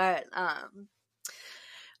into, but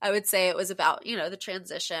I would say it was about, the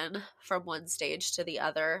transition from one stage to the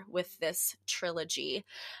other with this trilogy.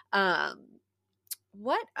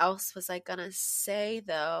 What else was I going to say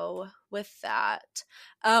though with that?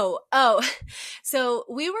 Oh, so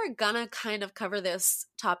we were going to kind of cover this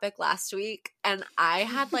topic last week, and I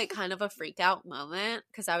had like kind of a freak out moment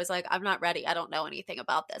because I was like, I'm not ready. I don't know anything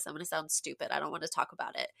about this. I'm going to sound stupid. I don't want to talk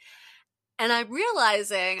about it. And I realized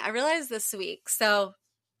this week. So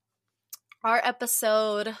our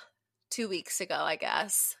episode 2 weeks ago, I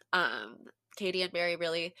guess, Katie and Mary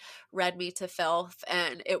really read me to filth,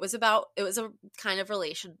 and it was a kind of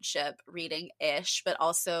relationship reading-ish, but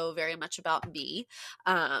also very much about me.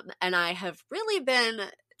 And I have really been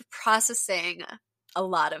processing a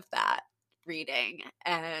lot of that reading,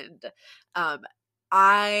 and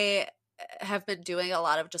I have been doing a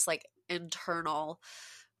lot of just like internal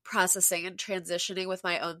processing and transitioning with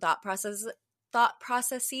my own thought processes.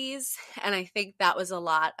 And I think that was a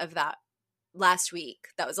lot of that last week.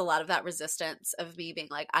 That was a lot of that resistance of me being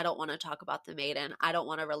like, I don't want to talk about the maiden. I don't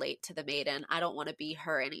want to relate to the maiden. I don't want to be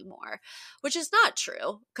her anymore, which is not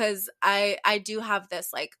true, because I do have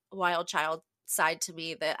this like wild child side to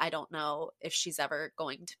me that I don't know if she's ever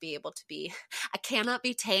going to be able to be. I cannot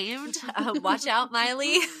be tamed. Watch out,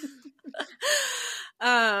 Miley.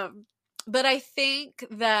 But I think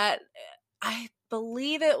that I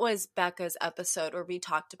believe it was Becca's episode where we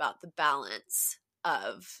talked about the balance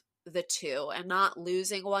of the two and not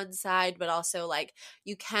losing one side, but also like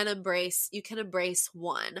you can embrace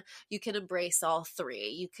one, you can embrace all three,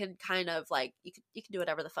 you can kind of like you can do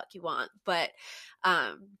whatever the fuck you want. But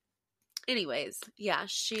anyways, yeah,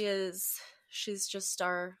 she's just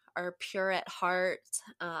our pure at heart,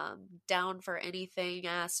 down for anything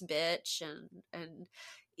ass bitch, and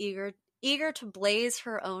eager to blaze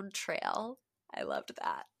her own trail. I loved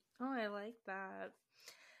that. Oh, I like that.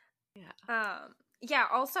 Yeah. Yeah,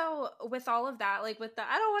 also with all of that, like with the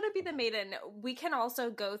I don't want to be the maiden, we can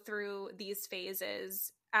also go through these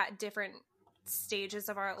phases at different stages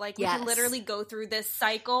of our, like, we can literally go through this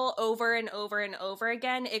cycle over and over and over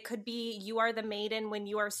again. It could be you are the maiden when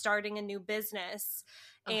you are starting a new business.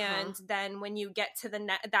 And then when you get to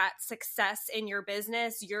that success in your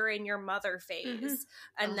business, you're in your mother phase.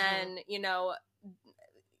 And then,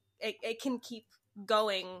 it can keep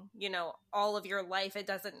going, all of your life. It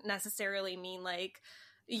doesn't necessarily mean like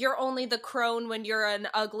you're only the crone when you're an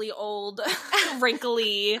ugly old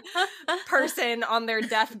wrinkly person on their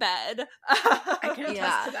deathbed. I can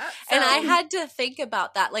attest to that. And I had to think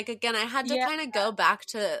about that. Like, again, I had to kind of go back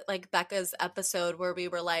to like Becca's episode where we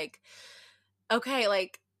were like, okay,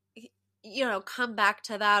 like, come back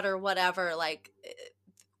to that or whatever. Like,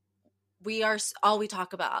 we are all we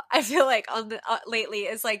talk about, I feel like, on the lately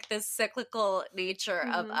is like this cyclical nature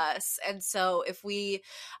of us. And so if we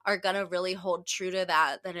are gonna really hold true to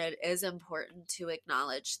that, then it is important to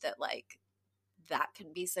acknowledge that like that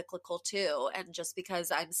can be cyclical too. And just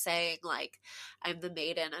because I'm saying like I'm the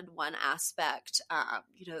maiden in one aspect,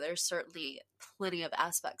 there's certainly plenty of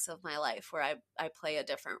aspects of my life where I play a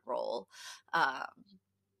different role.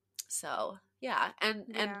 So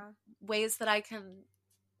and ways that I can,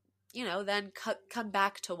 you know, then come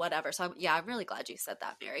back to whatever. So I'm really glad you said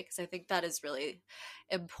that, Mary, because I think that is really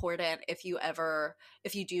important if you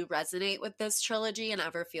do resonate with this trilogy and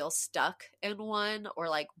ever feel stuck in one or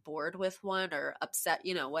like bored with one or upset,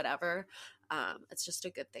 you know, whatever. It's just a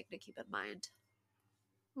good thing to keep in mind.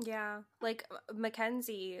 Yeah, like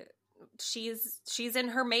Mackenzie, she's in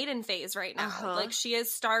her maiden phase right now. Like she is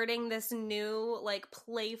starting this new, like,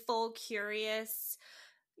 playful, curious,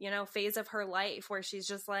 you know, phase of her life where she's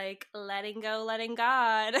just like letting go, letting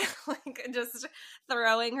God, like just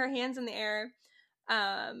throwing her hands in the air.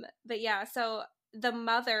 But yeah, so the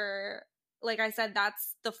mother, like I said,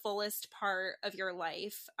 that's the fullest part of your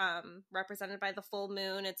life, represented by the full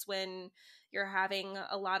moon. It's when you're having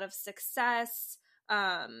a lot of success.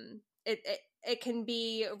 It can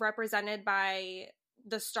be represented by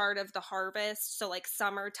the start of the harvest, so like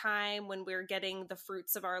summertime when we're getting the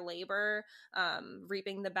fruits of our labor,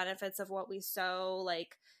 reaping the benefits of what we sow.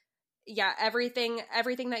 Like, yeah, everything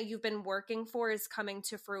that you've been working for is coming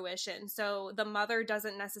to fruition. So the mother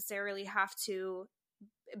doesn't necessarily have to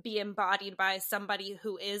be embodied by somebody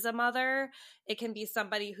who is a mother. It can be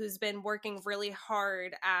somebody who's been working really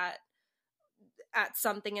hard at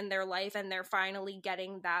something in their life, and they're finally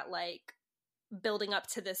getting that, like, building up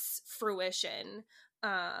to this fruition.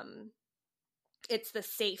 It's the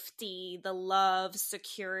safety, the love,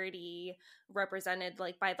 security represented,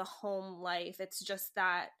 like, by the home life. It's just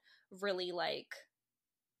that really like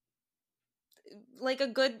a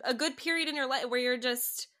good period in your life where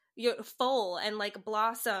you're full and like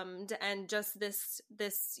blossomed and just this,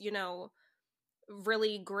 you know,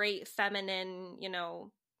 really great feminine, you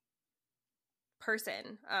know,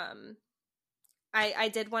 person. I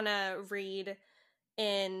did want to read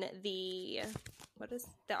in the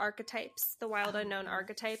archetypes, the wild unknown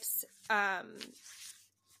archetypes.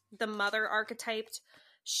 The mother archetype,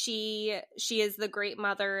 she is the great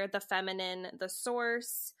mother, the feminine, the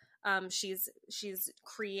source. She's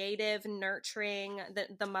creative, nurturing.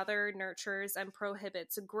 The mother nurtures and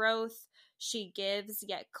prohibits growth. She gives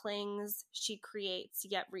yet clings. She creates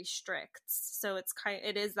yet restricts. So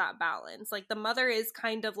it is that balance. Like the mother is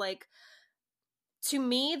kind of like, to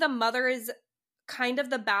me, the mother is kind of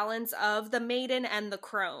the balance of the maiden and the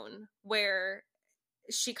crone, where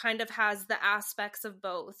she kind of has the aspects of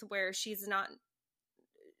both, where she's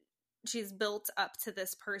built up to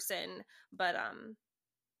this person, but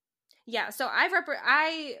yeah, so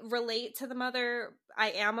I relate to the mother.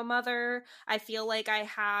 I am a mother. I feel like I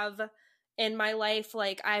have in my life,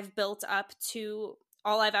 like, I've built up to,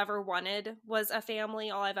 all I've ever wanted was a family.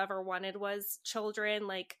 All I've ever wanted was children,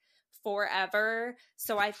 like, forever.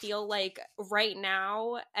 So I feel like right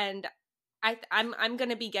now, and I'm going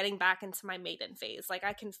to be getting back into my maiden phase. Like,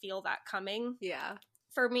 I can feel that coming. Yeah.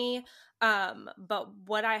 For me. But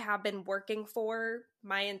what I have been working for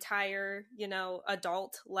my entire, you know,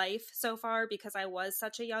 adult life so far, because I was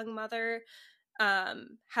such a young mother,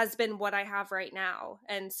 has been what I have right now.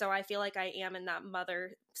 And so I feel like I am in that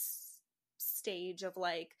mother stage of,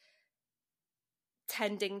 like,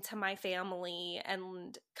 tending to my family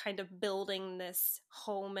and kind of building this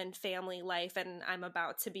home and family life. And I'm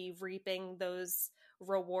about to be reaping those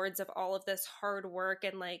rewards of all of this hard work.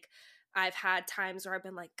 And, like, I've had times where I've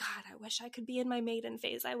been like, God, I wish I could be in my maiden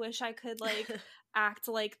phase. I wish I could, like, act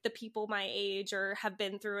like the people my age or have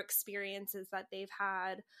been through experiences that they've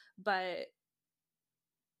had. But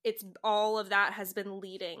it's all of that has been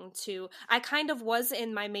leading to, I kind of was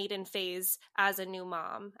in my maiden phase as a new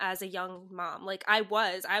mom, as a young mom. Like, I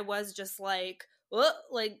was just like,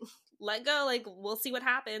 like, let go. Like, we'll see what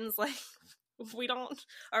happens. Like,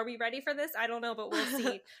 are we ready for this? I don't know, but we'll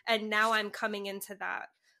see. And now I'm coming into that,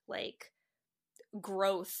 like,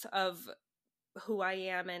 growth of who I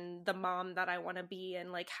am and the mom that I want to be,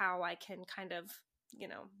 and, like, how I can kind of, you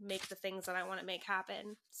know, make the things that I want to make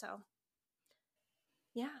happen. So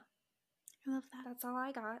yeah, I love that. That's all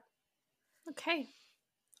I got. Okay,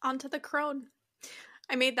 on to the crone.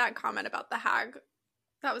 I made that comment about the hag.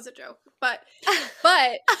 That was a joke, but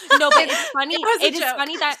no, but it's funny. It is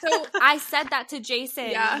funny that I said that to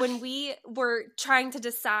Jason when we were trying to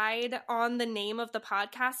decide on the name of the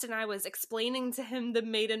podcast, and I was explaining to him the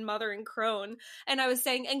maiden, mother, and crone, and I was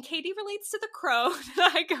saying, and Katie relates to the crone, and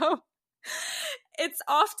I go, it's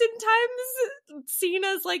oftentimes seen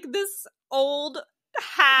as, like, this old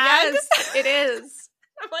hag. Yes, it is.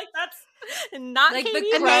 I'm like, that's not, like,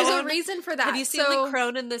 Katie. And there's a reason for that. Have you seen the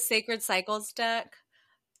crone in the Sacred Cycles deck?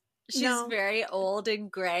 She's very old and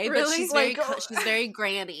gray, really? But she's very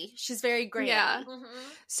granny. She's very granny. Yeah. Mm-hmm.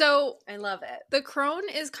 So I love it. The crone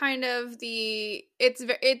is kind of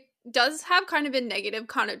does have kind of a negative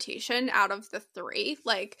connotation out of the three.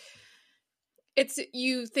 Like, it's,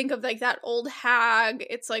 you think of like that old hag,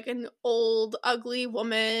 it's like an old ugly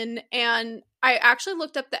woman, and I actually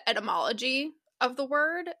looked up the etymology of the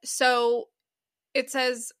word. So it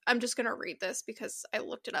says, I'm just going to read this because I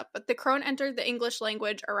looked it up, but the crone entered the English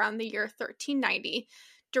language around the year 1390,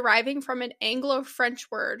 deriving from an Anglo-French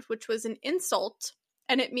word which was an insult,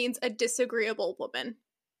 and it means a disagreeable woman.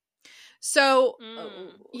 So,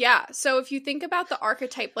 yeah. So if you think about the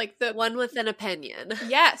archetype, like the one with an opinion.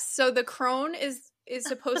 Yes. So the crone is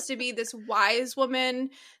supposed to be this wise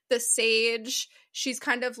woman, the sage. She's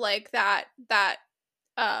kind of like that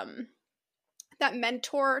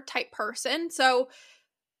mentor type person. So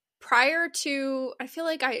prior to, I feel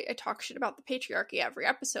like I talk shit about the patriarchy every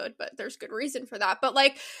episode, but there's good reason for that. But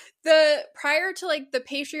like prior to like the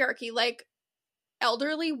patriarchy, like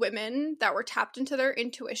elderly women that were tapped into their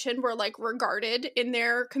intuition were like regarded in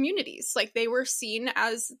their communities. Like they were seen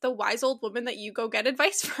as the wise old woman that you go get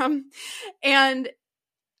advice from. And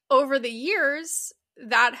over the years,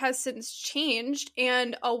 that has since changed,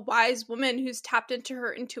 and a wise woman who's tapped into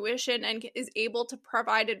her intuition and is able to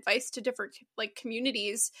provide advice to different like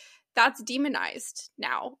communities, that's demonized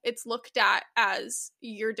now. It's looked at as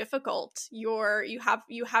you're difficult, you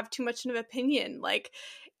have too much of an opinion. Like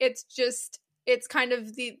it's kind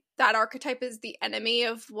of that archetype is the enemy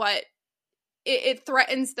of what it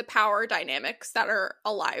threatens the power dynamics that are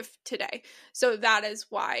alive today. So that is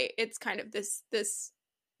why it's kind of this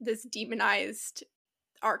demonized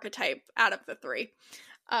archetype out of the three.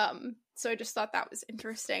 So I just thought that was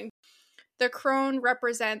interesting. The crone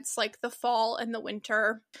represents like the fall and the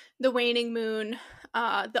winter, the waning moon,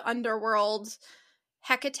 the underworld.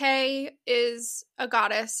 Hecate is a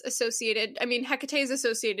goddess associated. I mean, Hecate is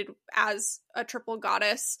associated as a triple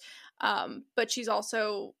goddess, but she's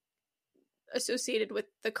also associated with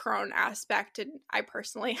the crone aspect, and I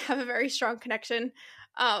personally have a very strong connection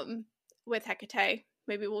with Hecate.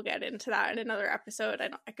 Maybe we'll get into that in another episode.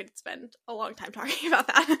 I could spend a long time talking about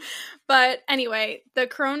that. But anyway, the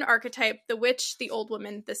crone archetype, the witch, the old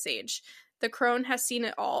woman, the sage. The crone has seen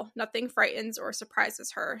it all. Nothing frightens or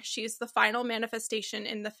surprises her. She is the final manifestation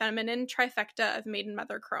in the feminine trifecta of Maiden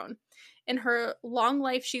Mother Crone. In her long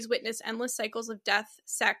life, she's witnessed endless cycles of death,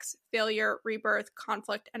 sex, failure, rebirth,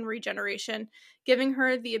 conflict, and regeneration, giving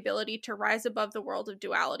her the ability to rise above the world of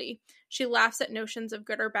duality. She laughs at notions of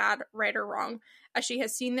good or bad, right or wrong, as she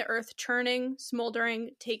has seen the earth churning,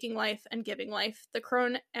 smoldering, taking life, and giving life. The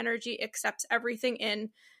crone energy accepts everything in,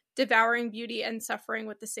 devouring beauty and suffering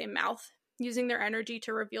with the same mouth. Using their energy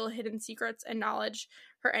to reveal hidden secrets and knowledge,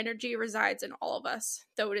 her energy resides in all of us,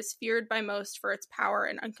 though it is feared by most for its power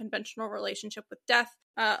and unconventional relationship with death.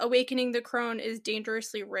 Awakening the crone is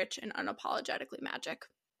dangerously rich and unapologetically magic.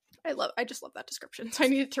 I just love that description, so I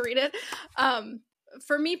needed to read it.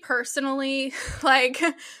 For me personally, like,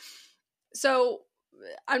 so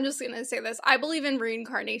I'm just gonna say this. I believe in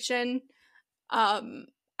reincarnation.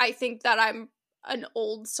 I think that I'm an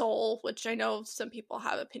old soul, which I know some people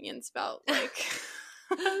have opinions about, like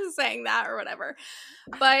saying that or whatever.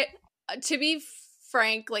 But to be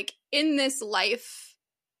frank, like in this life,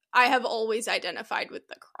 I have always identified with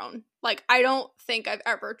the crone. Like I don't think I've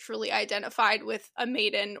ever truly identified with a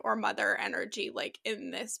maiden or mother energy, like in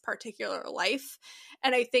this particular life.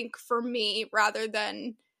 And I think for me, rather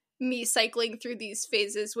than me cycling through these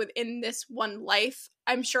phases within this one life,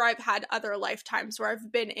 I'm sure I've had other lifetimes where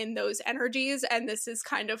I've been in those energies, and this is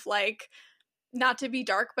kind of like, not to be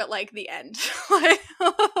dark, but like the end.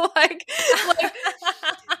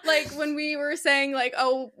 like when we were saying like,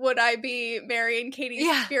 oh, would I be Mary and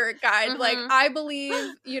Katie's spirit guide? Mm-hmm. Like I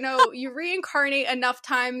believe, you reincarnate enough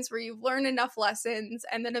times where you've learned enough lessons,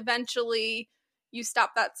 and then eventually you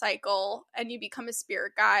stop that cycle and you become a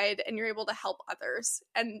spirit guide and you're able to help others.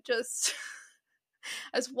 And just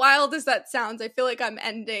as wild as that sounds, I feel like I'm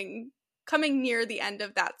coming near the end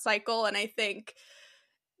of that cycle. And I think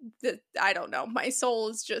that, I don't know, my soul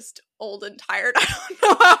is just old and tired. I don't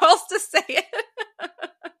know how else to say it.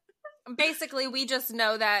 Basically, we just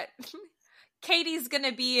know that Katie's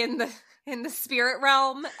gonna be in the spirit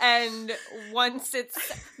realm, and once it's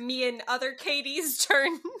me and other Katie's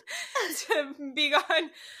turn to be gone,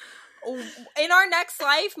 in our next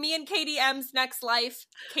life, me and Katie M's next life,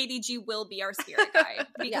 Katie G will be our spirit guide,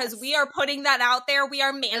 because we are putting that out there. We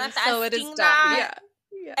are manifesting so it is done. That.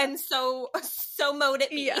 Yeah. And so mote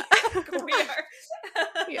it be. Yeah. We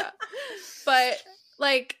are. Yeah. But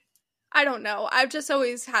like, I don't know. I've just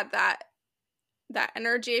always had that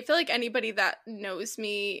energy. I feel like anybody that knows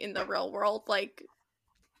me in the real world, like,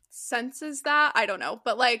 senses that. I don't know.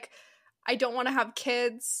 But like, I don't want to have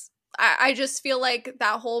kids. I just feel like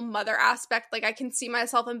that whole mother aspect, like I can see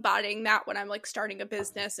myself embodying that when I'm like starting a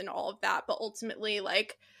business and all of that. But ultimately,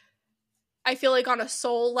 like I feel like on a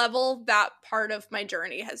soul level, that part of my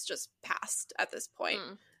journey has just passed at this point.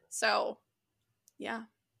 So yeah,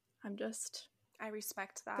 I'm just I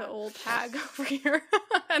respect that. the old hag over here.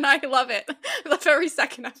 And I love it. I love every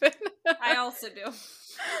second of it. I also do.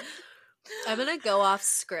 I'm gonna go off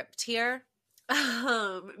script here.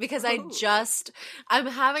 Because I'm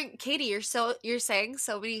having Katie, you're saying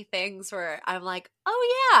so many things where I'm like,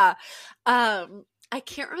 oh yeah. I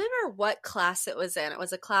can't remember what class it was in. It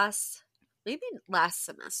was a class maybe last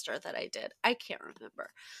semester that I did. I can't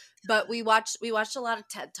remember. But we watched a lot of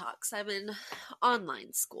TED Talks. I'm in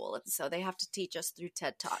online school, and so they have to teach us through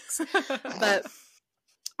TED Talks. But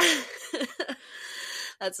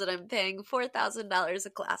that's what I'm paying $4,000 a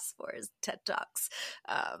class for, is TED Talks.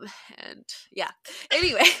 And yeah.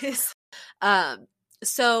 Anyways,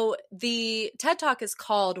 so the TED Talk is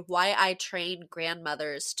called Why I Train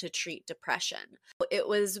Grandmothers to Treat Depression. It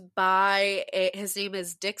was by, his name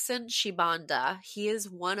is Dixon Chibanda. He is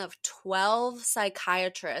one of 12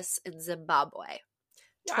 psychiatrists in Zimbabwe.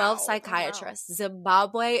 12 psychiatrists. Wow.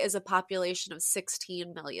 Zimbabwe is a population of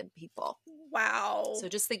 16 million people. Wow. So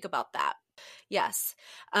just think about that. Yes.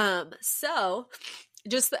 So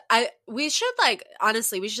we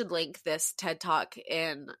should link this TED Talk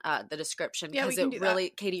in the description, because it really,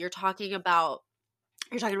 Katie, you're talking about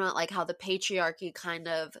like how the patriarchy kind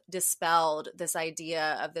of dispelled this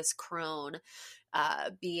idea of this crone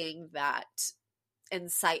being that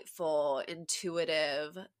insightful,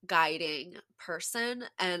 intuitive, guiding person.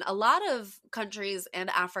 And a lot of countries in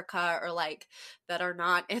Africa, or like that are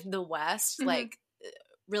not in the West, like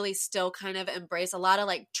really still kind of embrace a lot of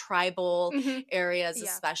like tribal areas,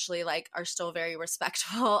 especially like are still very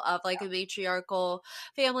respectful of like a matriarchal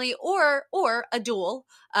family or a dual,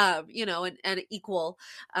 and equal.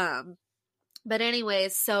 But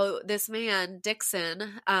anyways, so this man,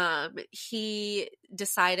 Dixon, he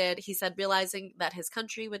said, realizing that his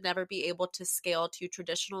country would never be able to scale to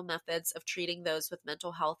traditional methods of treating those with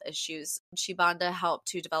mental health issues, Chibanda helped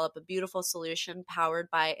to develop a beautiful solution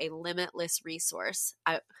powered by a limitless resource.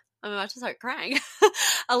 I'm about to start crying.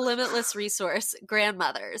 A limitless resource,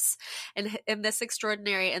 grandmothers. And in this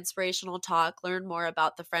extraordinary inspirational talk, learn more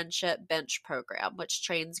about the Friendship Bench program, which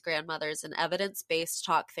trains grandmothers in evidence-based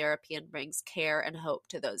talk therapy and brings care and hope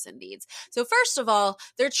to those in need. So first of all,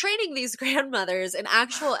 they're training these grandmothers in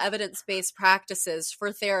actual evidence-based practices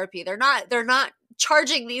for therapy. They're not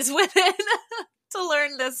charging these women to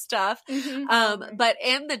learn this stuff. But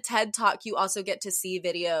in the TED Talk, you also get to see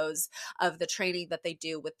videos of the training that they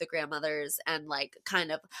do with the grandmothers, and like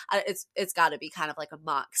kind of it's got to be kind of like a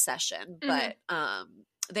mock session, but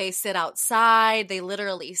they sit outside. They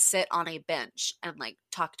literally sit on a bench and like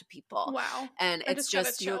talk to people. Wow. And it's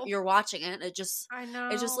just you're watching it. It just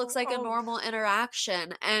looks like a normal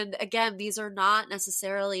interaction. And again, these are not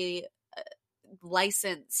necessarily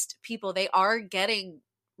licensed people. They are getting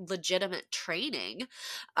legitimate training,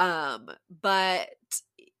 but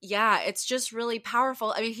yeah, it's just really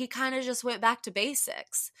powerful. I mean, he kind of just went back to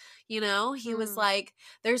basics, he was like,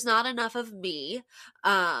 there's not enough of me,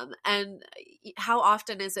 and how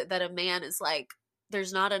often is it that a man is like,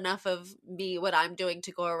 there's not enough of me, what I'm doing,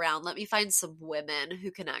 to go around. Let me find some women who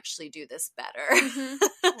can actually do this better.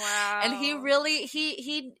 Wow. And he really,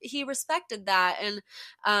 he respected that. And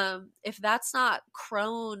if that's not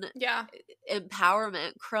crone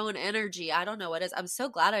empowerment, crone energy, I don't know what is. I'm so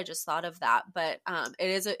glad I just thought of that. But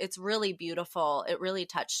it's really beautiful. It really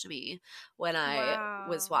touched me when I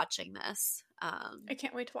was watching this. I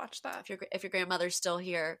can't wait to watch that. If your grandmother's still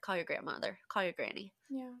here, call your grandmother, call your granny.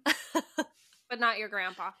 Yeah. But not your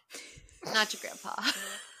grandpa. Not your grandpa.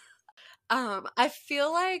 I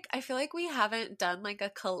feel like we haven't done like a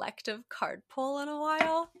collective card pull in a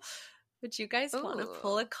while. Would you guys want to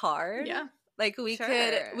pull a card? Yeah. Like we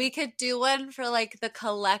could do one for like the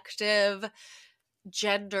collective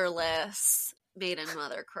genderless maiden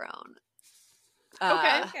mother crone.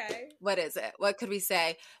 Okay. What is it? What could we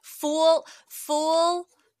say? Fool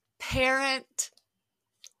parent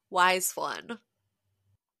wise one.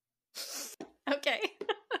 Okay.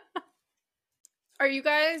 Are you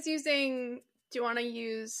guys using, do you want to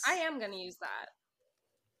use? I am going to use that.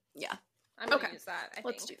 Yeah. I'm going to use that,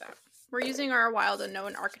 Let's do that. We're using our Wild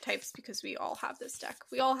Unknown archetypes because we all have this deck.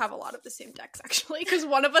 We all have a lot of the same decks, actually, because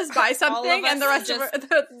one of us buys something and the rest of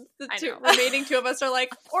the remaining two of us are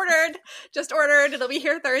like, just ordered. It'll be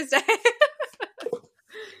here Thursday.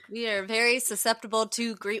 We are very susceptible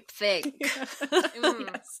to groupthink. Yes.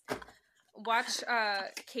 Watch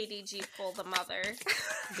KDG pull the mother.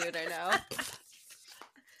 Dude, I know.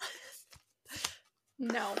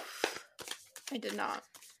 No, I did not.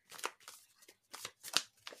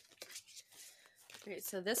 Alright,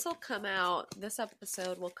 so this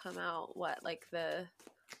episode will come out, what, like the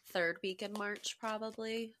third week in March,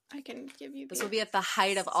 probably? I can give you This will be at the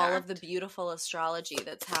height of all of the beautiful astrology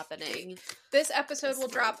that's happening. This episode will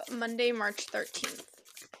drop Monday, March 13th.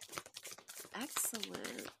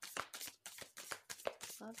 Excellent.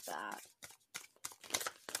 Love that.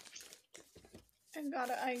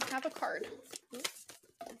 I have a card.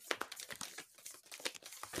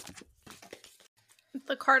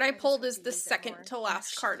 The card I pulled is the second to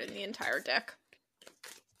last card in the entire deck.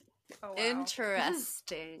 Oh, wow.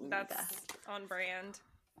 Interesting. That's on brand.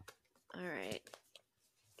 All right.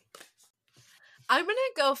 I'm going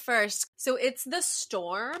to go first. So it's the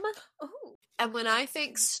storm. Ooh. And when I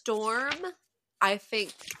think storm, I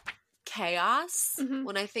think chaos. Mhm.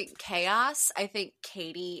 When I think chaos, I think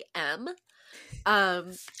Katie M.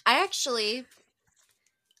 I've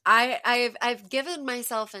given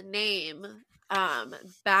myself a name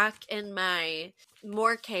back in my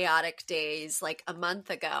more chaotic days, like a month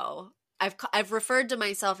ago. I've referred to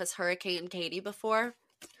myself as Hurricane Katie before.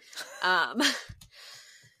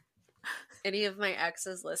 Any of my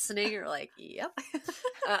exes listening are like, yep.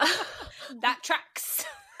 That tracks.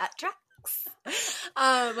 That tracks.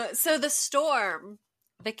 So the storm,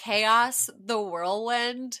 the chaos, the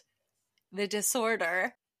whirlwind, the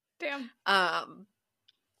disorder. Damn.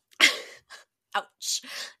 Ouch.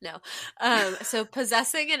 No. So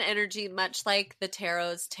possessing an energy much like the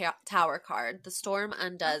tarot's tower card, the storm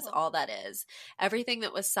undoes all that is. Everything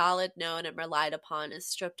that was solid, known, and relied upon is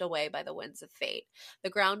stripped away by the winds of fate. The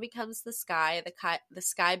ground becomes the sky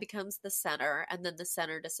becomes the center, and then the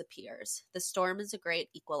center disappears. The storm is a great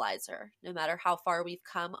equalizer. No matter how far we've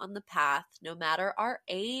come on the path, no matter our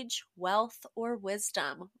age, wealth, or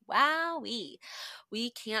wisdom, wowee, we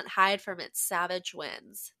can't hide from its savage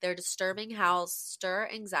winds. Their disturbing howls stir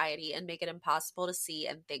anxiety and make it impossible to see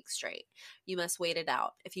and think straight. You must wait it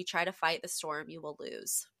out. If you try to fight the storm, you will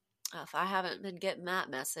lose. If I haven't been getting that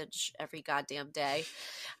message every goddamn day,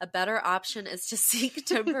 a better option is to seek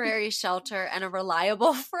temporary shelter and a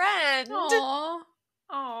reliable friend.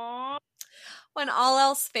 Aww. When all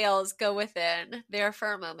else fails, go within. There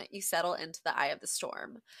for a moment, you settle into the eye of the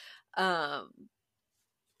storm.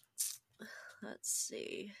 Let's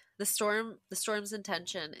see. The storm's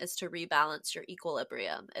intention is to rebalance your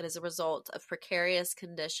equilibrium. It is a result of precarious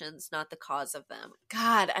conditions, not the cause of them.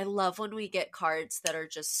 God, I love when we get cards that are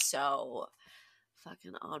just so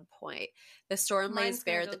fucking on point. The storm lays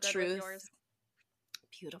bare the truth.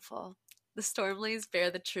 Beautiful. The storm lays bare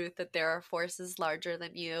the truth that there are forces larger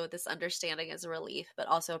than you. This understanding is a relief, but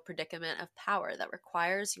also a predicament of power that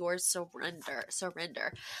requires your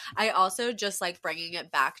surrender. I also just like bringing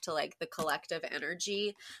it back to like the collective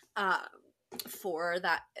energy for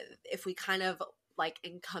that. If we kind of like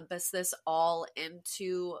encompass this all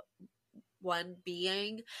into one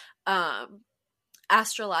being,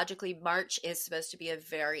 astrologically, March is supposed to be a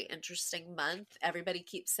very interesting month. Everybody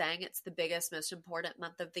keeps saying it's the biggest, most important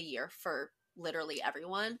month of the year for literally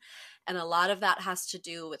everyone. And a lot of that has to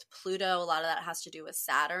do with Pluto. A lot of that has to do with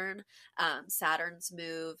Saturn. Saturn's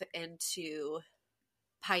move into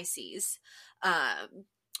Pisces,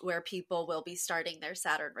 where people will be starting their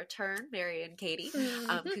Saturn return. Mary and Katie,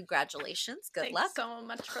 congratulations. Good luck. Thanks so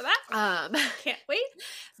much for that. Can't wait.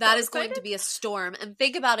 That is going to be a storm. And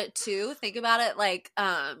think about it too. Think about it like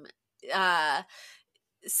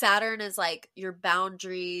Saturn is like your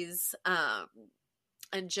boundaries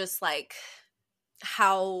and just like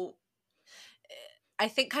how I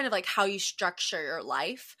think kind of like how you structure your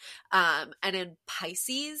life. And in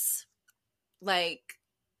Pisces, like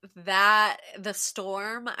that, the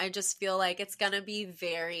storm, I just feel like it's gonna be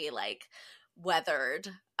very like weathered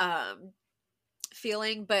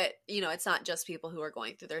feeling, but you know, it's not just people who are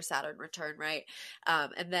going through their Saturn return, right?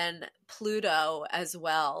 And then Pluto as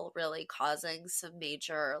well, really causing some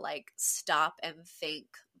major like stop and think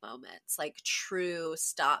moments, like true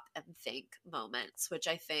stop and think moments, which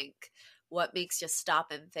I think what makes you stop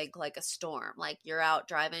and think like a storm. Like you're out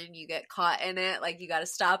driving, you get caught in it, like you got to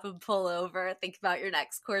stop and pull over, think about your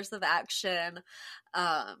next course of action.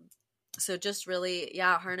 So just really,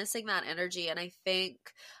 harnessing that energy. And I think,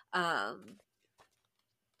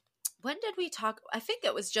 when did we talk? I think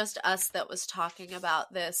it was just us that was talking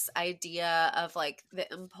about this idea of like the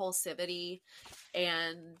impulsivity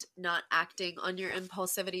and not acting on your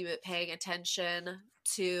impulsivity, but paying attention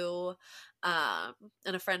to,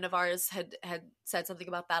 and a friend of ours had said something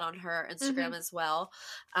about that on her Instagram as well.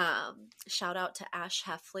 Shout out to Ash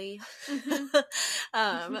Heffley.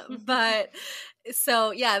 But so,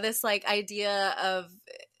 yeah, this like idea of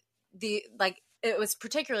the, like, it was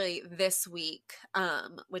particularly this week,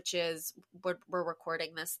 which is we're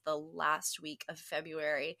recording this the last week of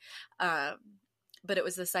February, but it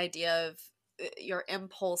was this idea of your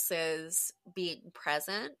impulses being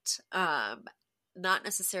present, not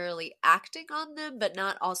necessarily acting on them, but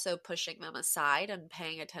not also pushing them aside and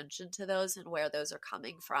paying attention to those and where those are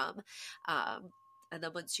coming from. And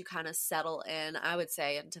then once you kind of settle in, I would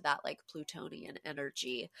say, into that like Plutonian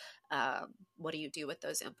energy, what do you do with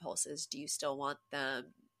those impulses? Do you still want them?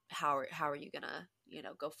 How are you gonna,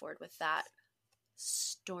 go forward with that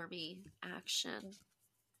stormy action?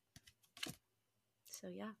 So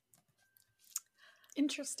yeah.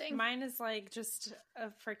 Interesting. Mine is like just a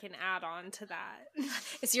freaking add-on to that.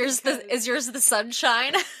 Is yours the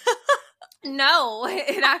sunshine? No,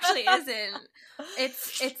 it actually isn't.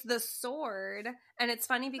 It's the sword, and it's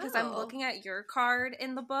funny because I'm looking at your card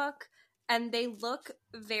in the book, and they look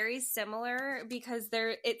very similar because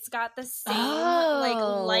it's got the same like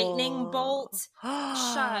lightning bolt.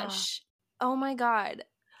 Shush. Oh my god.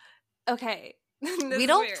 Okay. We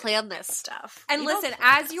don't plan this stuff. And listen,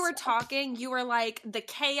 as you were talking, you were like the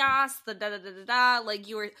chaos, the da-da-da-da-da, like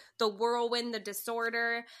you were the whirlwind, the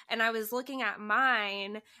disorder. And I was looking at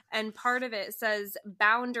mine, and part of it says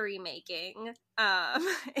boundary making.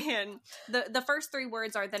 And the first three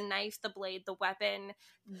words are the knife, the blade, the weapon.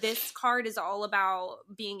 This card is all about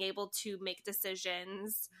being able to make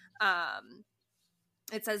decisions.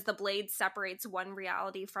 It says the blade separates one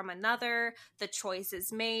reality from another. The choice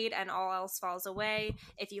is made and all else falls away.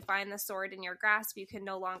 If you find the sword in your grasp, you can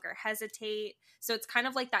no longer hesitate. So it's kind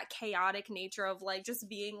of like that chaotic nature of like just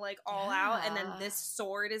being like all out. And then this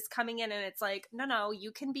sword is coming in and it's like, no,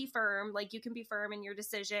 you can be firm. Like you can be firm in your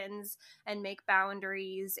decisions and make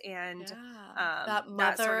boundaries and that mother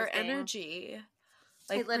that sort of energy.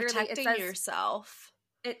 Like it literally, protecting yourself.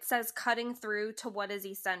 It says cutting through to what is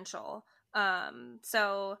essential.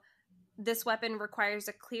 So this weapon requires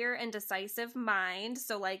a clear and decisive mind.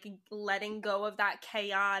 So like letting go of that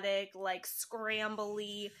chaotic, like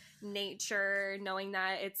scrambly nature, knowing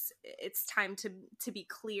that it's time to be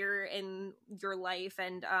clear in your life.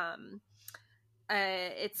 And,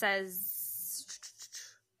 it says,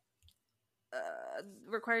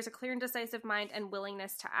 requires a clear and decisive mind and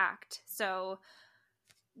willingness to act. So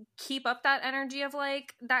keep up that energy of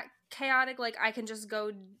like that chaotic, like I can just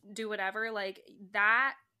go do whatever, like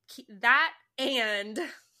that and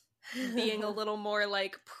being a little more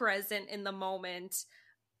like present in the moment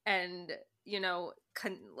and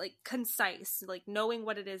concise, like knowing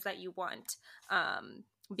what it is that you want,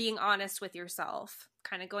 being honest with yourself,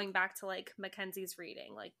 kind of going back to like Mackenzie's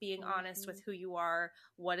reading, like being honest with who you are,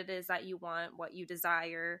 what it is that you want, what you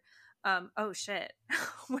desire. Oh shit.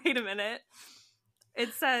 Wait a minute.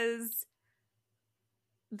 It says,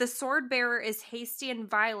 the sword bearer is hasty and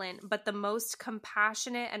violent, but the most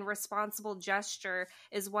compassionate and responsible gesture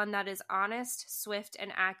is one that is honest, swift,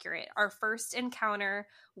 and accurate. Our first encounter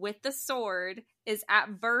with the sword is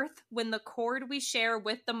at birth when the cord we share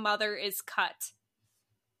with the mother is cut.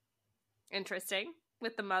 Interesting.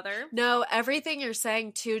 With the mother. No, everything you're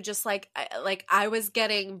saying too, just like I was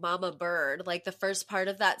getting Mama Bird. Like the first part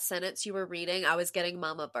of that sentence you were reading, I was getting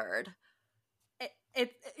Mama Bird.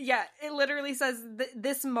 It literally says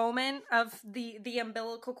this moment of the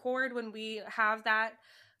umbilical cord, when we have that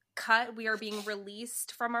cut, we are being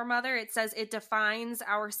released from our mother. It says it defines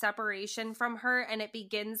our separation from her, and it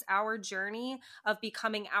begins our journey of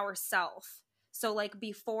becoming ourself. So like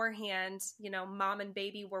beforehand, mom and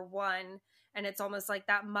baby were one, and it's almost like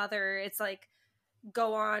that mother, it's like,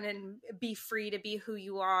 go on and be free to be who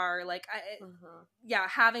you are, like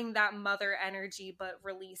having that mother energy, but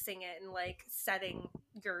releasing it and like setting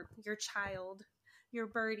your child, your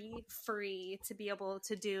birdie, free to be able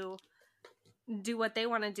to do what they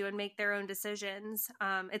want to do and make their own decisions.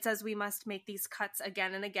 It says we must make these cuts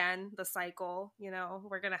again and again, the cycle,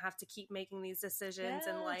 we're gonna have to keep making these decisions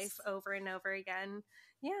in life over and over again.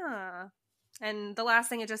 And the last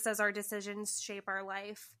thing, it just says our decisions shape our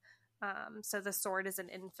life. So the sword is an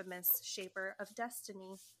infamous shaper of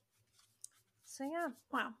destiny. So yeah.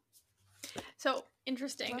 Wow. So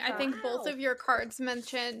interesting. I think both of your cards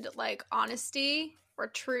mentioned like honesty or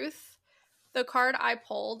truth. The card I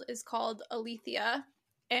pulled is called Aletheia,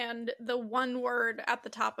 and the one word at the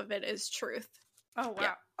top of it is truth. Oh,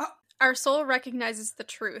 wow. Yeah. Our soul recognizes the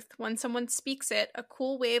truth. When someone speaks it, a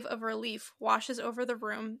cool wave of relief washes over the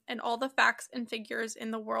room, and all the facts and figures in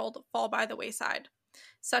the world fall by the wayside.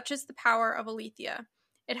 Such is the power of Aletheia.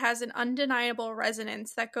 It has an undeniable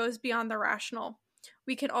resonance that goes beyond the rational.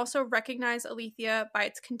 We can also recognize Aletheia by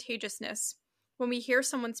its contagiousness. When we hear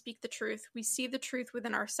someone speak the truth, we see the truth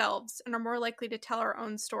within ourselves and are more likely to tell our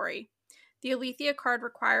own story. The Aletheia card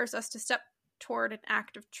requires us to step toward an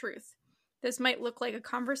act of truth. This might look like a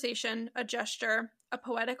conversation, a gesture, a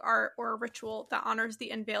poetic art, or a ritual that honors the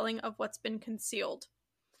unveiling of what's been concealed.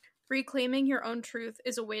 Reclaiming your own truth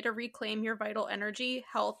is a way to reclaim your vital energy,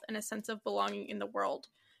 health, and a sense of belonging in the world.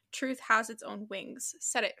 Truth has its own wings.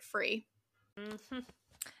 Set it free. Mm-hmm.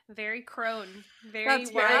 Very crone. That's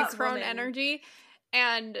very crone energy.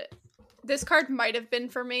 And this card might have been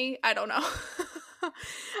for me. I don't know.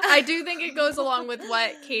 I do think it goes along with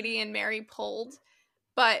what Katie and Mary pulled.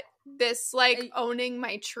 But this, like, owning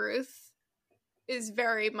my truth is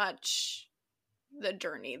very much the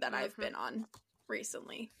journey that I've been on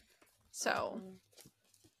recently. So,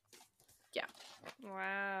 yeah.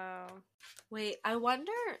 Wow. Wait, I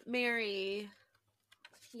wonder, Mary.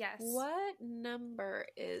 Yes. What number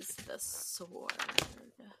is the sword?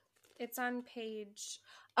 It's on page...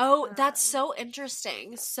 Oh, that's so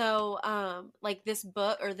interesting. So, like, this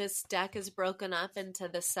book or this deck is broken up into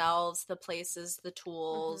the selves, the places, the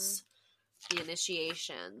tools, the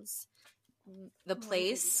initiations. The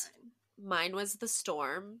place, mine was the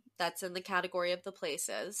storm. That's in the category of the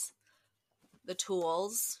places. The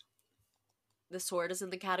tools, the sword is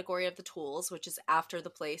in the category of the tools, which is after the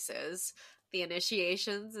places. The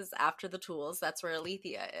initiations is after the tools. That's where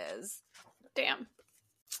Aletheia is. Damn.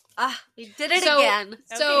 You did it again.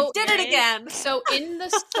 So you did it again. So in the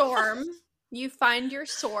storm, you find your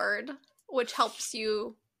sword, which helps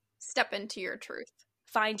you step into your truth.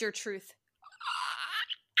 Find your truth.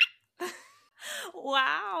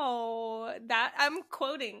 Wow. That I'm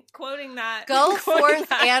quoting that. Go forth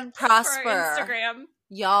that and prosper. For our Instagram.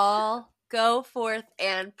 Y'all, go forth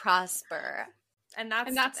and prosper. And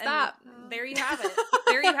that's that. There you have it.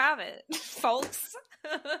 There you have it, folks.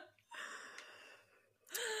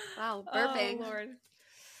 Wow, burping. Oh, Lord.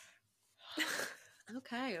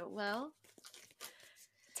 Okay, well.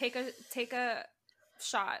 Take a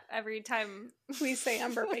shot every time we say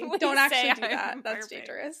I'm burping. We Don't actually do say that. I'm That's burping.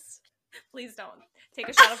 dangerous. Please don't. Take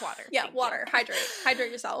a shot of water. Yeah, Thank water. you.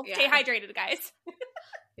 Hydrate yourself. Yeah. Stay hydrated, guys.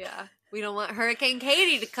 Yeah. We don't want Hurricane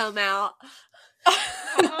Katie to come out.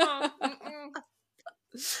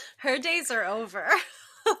 Her days are over.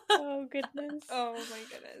 Oh, goodness. Oh, my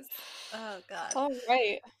goodness. Oh, God. All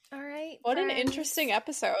right. All right. What an friends. interesting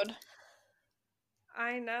episode.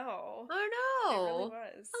 I know. Oh, It no. really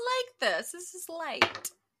was. I like this. This is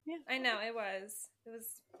light. Yeah. I know, it was. It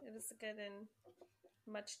was good and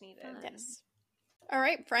much needed. Yes. All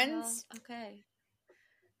right, friends. Well, okay.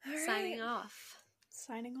 All right. Signing off.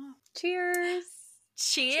 Signing off. Cheers.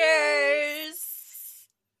 Cheers.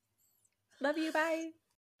 Love you. Bye.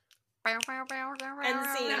 End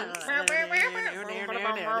scene.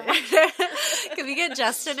 Can we get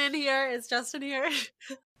Justin in here? Is Justin here?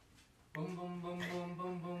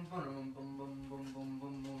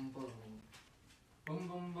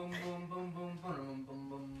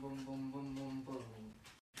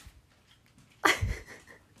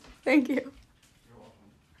 Thank you.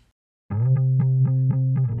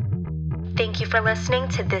 Thank you for listening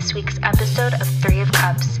to this week's episode of Three of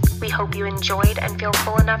Cups. We hope you enjoyed and feel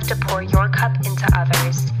full enough to pour your cup into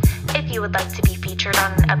others. If you would like to be featured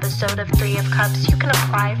on an episode of Three of Cups, you can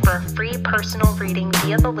apply for a free personal reading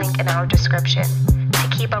via the link in our description. To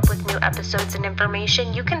keep up with new episodes and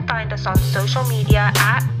information, you can find us on social media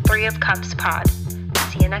at 3 of Cups Pod.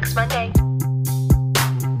 See you next Monday.